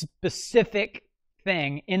a specific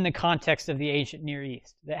thing in the context of the ancient Near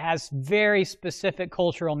East that has very specific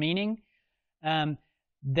cultural meaning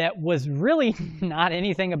that was really not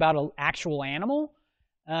anything about an actual animal.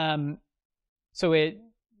 So it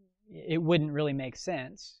wouldn't really make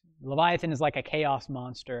sense. Leviathan is like a chaos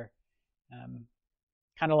monster,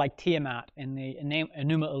 kind of like Tiamat in the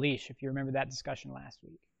Enuma Elish, if you remember that discussion last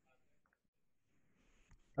week.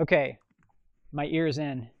 Okay, my ear's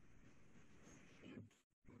in.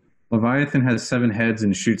 Leviathan has 7 heads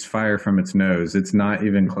and shoots fire from its nose. It's not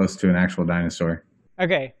even close to an actual dinosaur.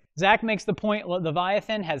 Okay, Zach makes the point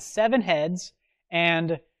Leviathan has 7 heads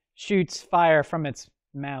and shoots fire from its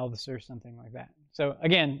mouths or something like that. So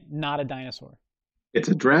again, not a dinosaur. It's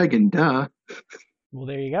a dragon, duh. Well,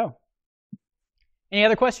 there you go. Any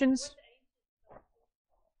other questions?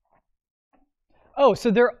 Oh, so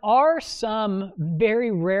there are some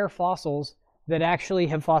very rare fossils that actually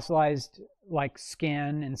have fossilized like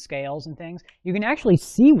skin and scales and things. You can actually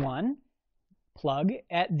see one, plug,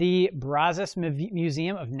 at the Brazos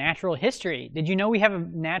Museum of Natural History. Did you know we have a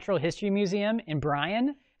natural history museum in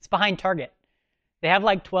Bryan? It's behind Target. They have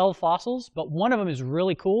like 12 fossils, but one of them is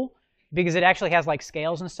really cool because it actually has like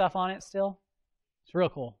scales and stuff on it still. It's real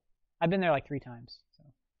cool. I've been there like 3 times. So.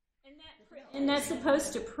 And that's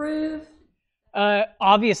supposed to prove?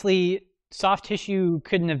 Obviously, soft tissue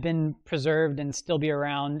couldn't have been preserved and still be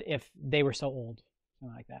around if they were so old.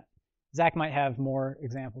 Something like that. Zach might have more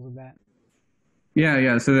examples of that.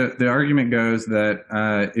 Yeah. So the argument goes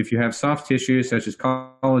that if you have soft tissue, such as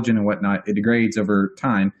collagen and whatnot, it degrades over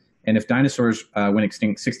time. And if dinosaurs went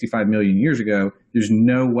extinct 65 million years ago, there's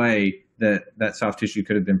no way that soft tissue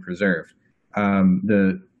could have been preserved.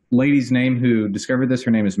 The lady's name who discovered this,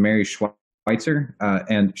 her name is Mary Schweitzer,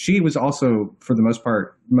 and she was also, for the most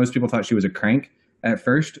part, most people thought she was a crank at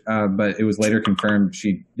first, but it was later confirmed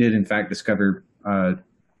she did in fact discover,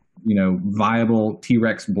 viable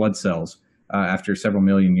T-Rex blood cells after several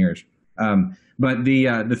million years. But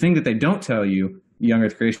the thing that they don't tell you, young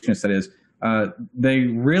Earth creationists, that is, they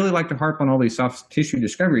really like to harp on all these soft tissue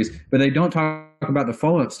discoveries, but they don't talk about the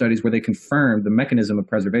follow-up studies where they confirm the mechanism of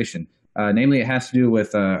preservation. Namely, it has to do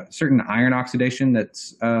with certain iron oxidation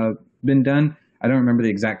that's been done. I don't remember the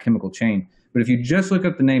exact chemical chain, but if you just look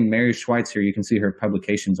up the name Mary Schweitzer, you can see her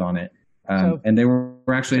publications on it. And they were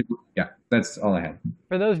actually, that's all I had.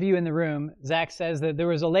 For those of you in the room, Zach says that there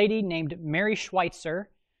was a lady named Mary Schweitzer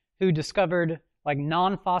who discovered like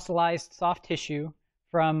non-fossilized soft tissue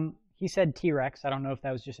from, he said T-Rex, I don't know if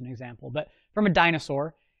that was just an example, but from a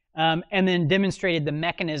dinosaur, and then demonstrated the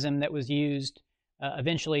mechanism that was used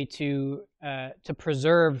eventually to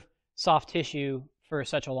preserve soft tissue for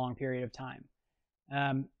such a long period of time.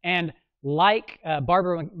 And like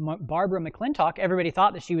Barbara McClintock, everybody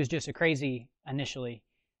thought that she was just a crazy initially,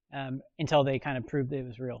 until they kind of proved it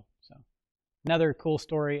was real. So another cool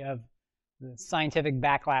story of the scientific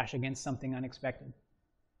backlash against something unexpected,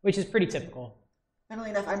 which is pretty typical. Funnily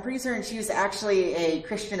enough, I'm pretty certain she was actually a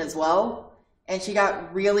Christian as well, and she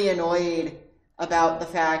got really annoyed about the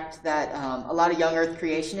fact that a lot of young Earth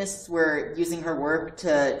creationists were using her work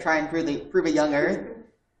to try and prove a young Earth,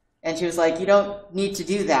 and she was like, "You don't need to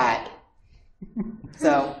do that."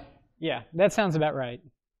 So yeah, that sounds about right.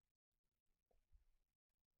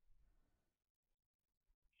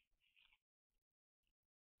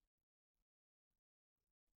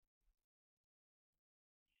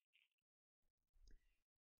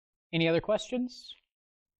 Any other questions?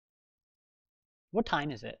 What time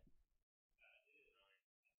is it?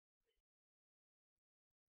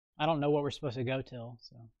 I don't know what we're supposed to go till,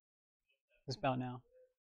 so it's about now.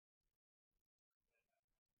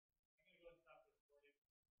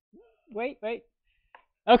 Wait.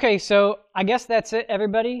 Okay, so I guess that's it,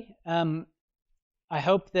 everybody. I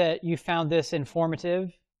hope that you found this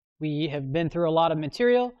informative. We have been through a lot of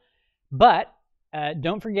material, but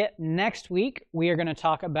don't forget, next week we are going to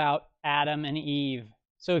talk about Adam and Eve.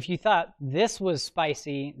 So if you thought this was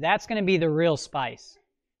spicy, that's going to be the real spice,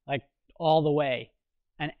 like all the way.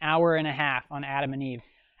 An hour and a half on Adam and Eve.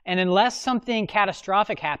 And unless something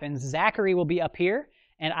catastrophic happens, Zachary will be up here,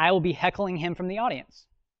 and I will be heckling him from the audience.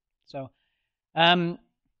 So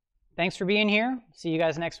thanks for being here. See you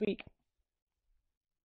guys next week.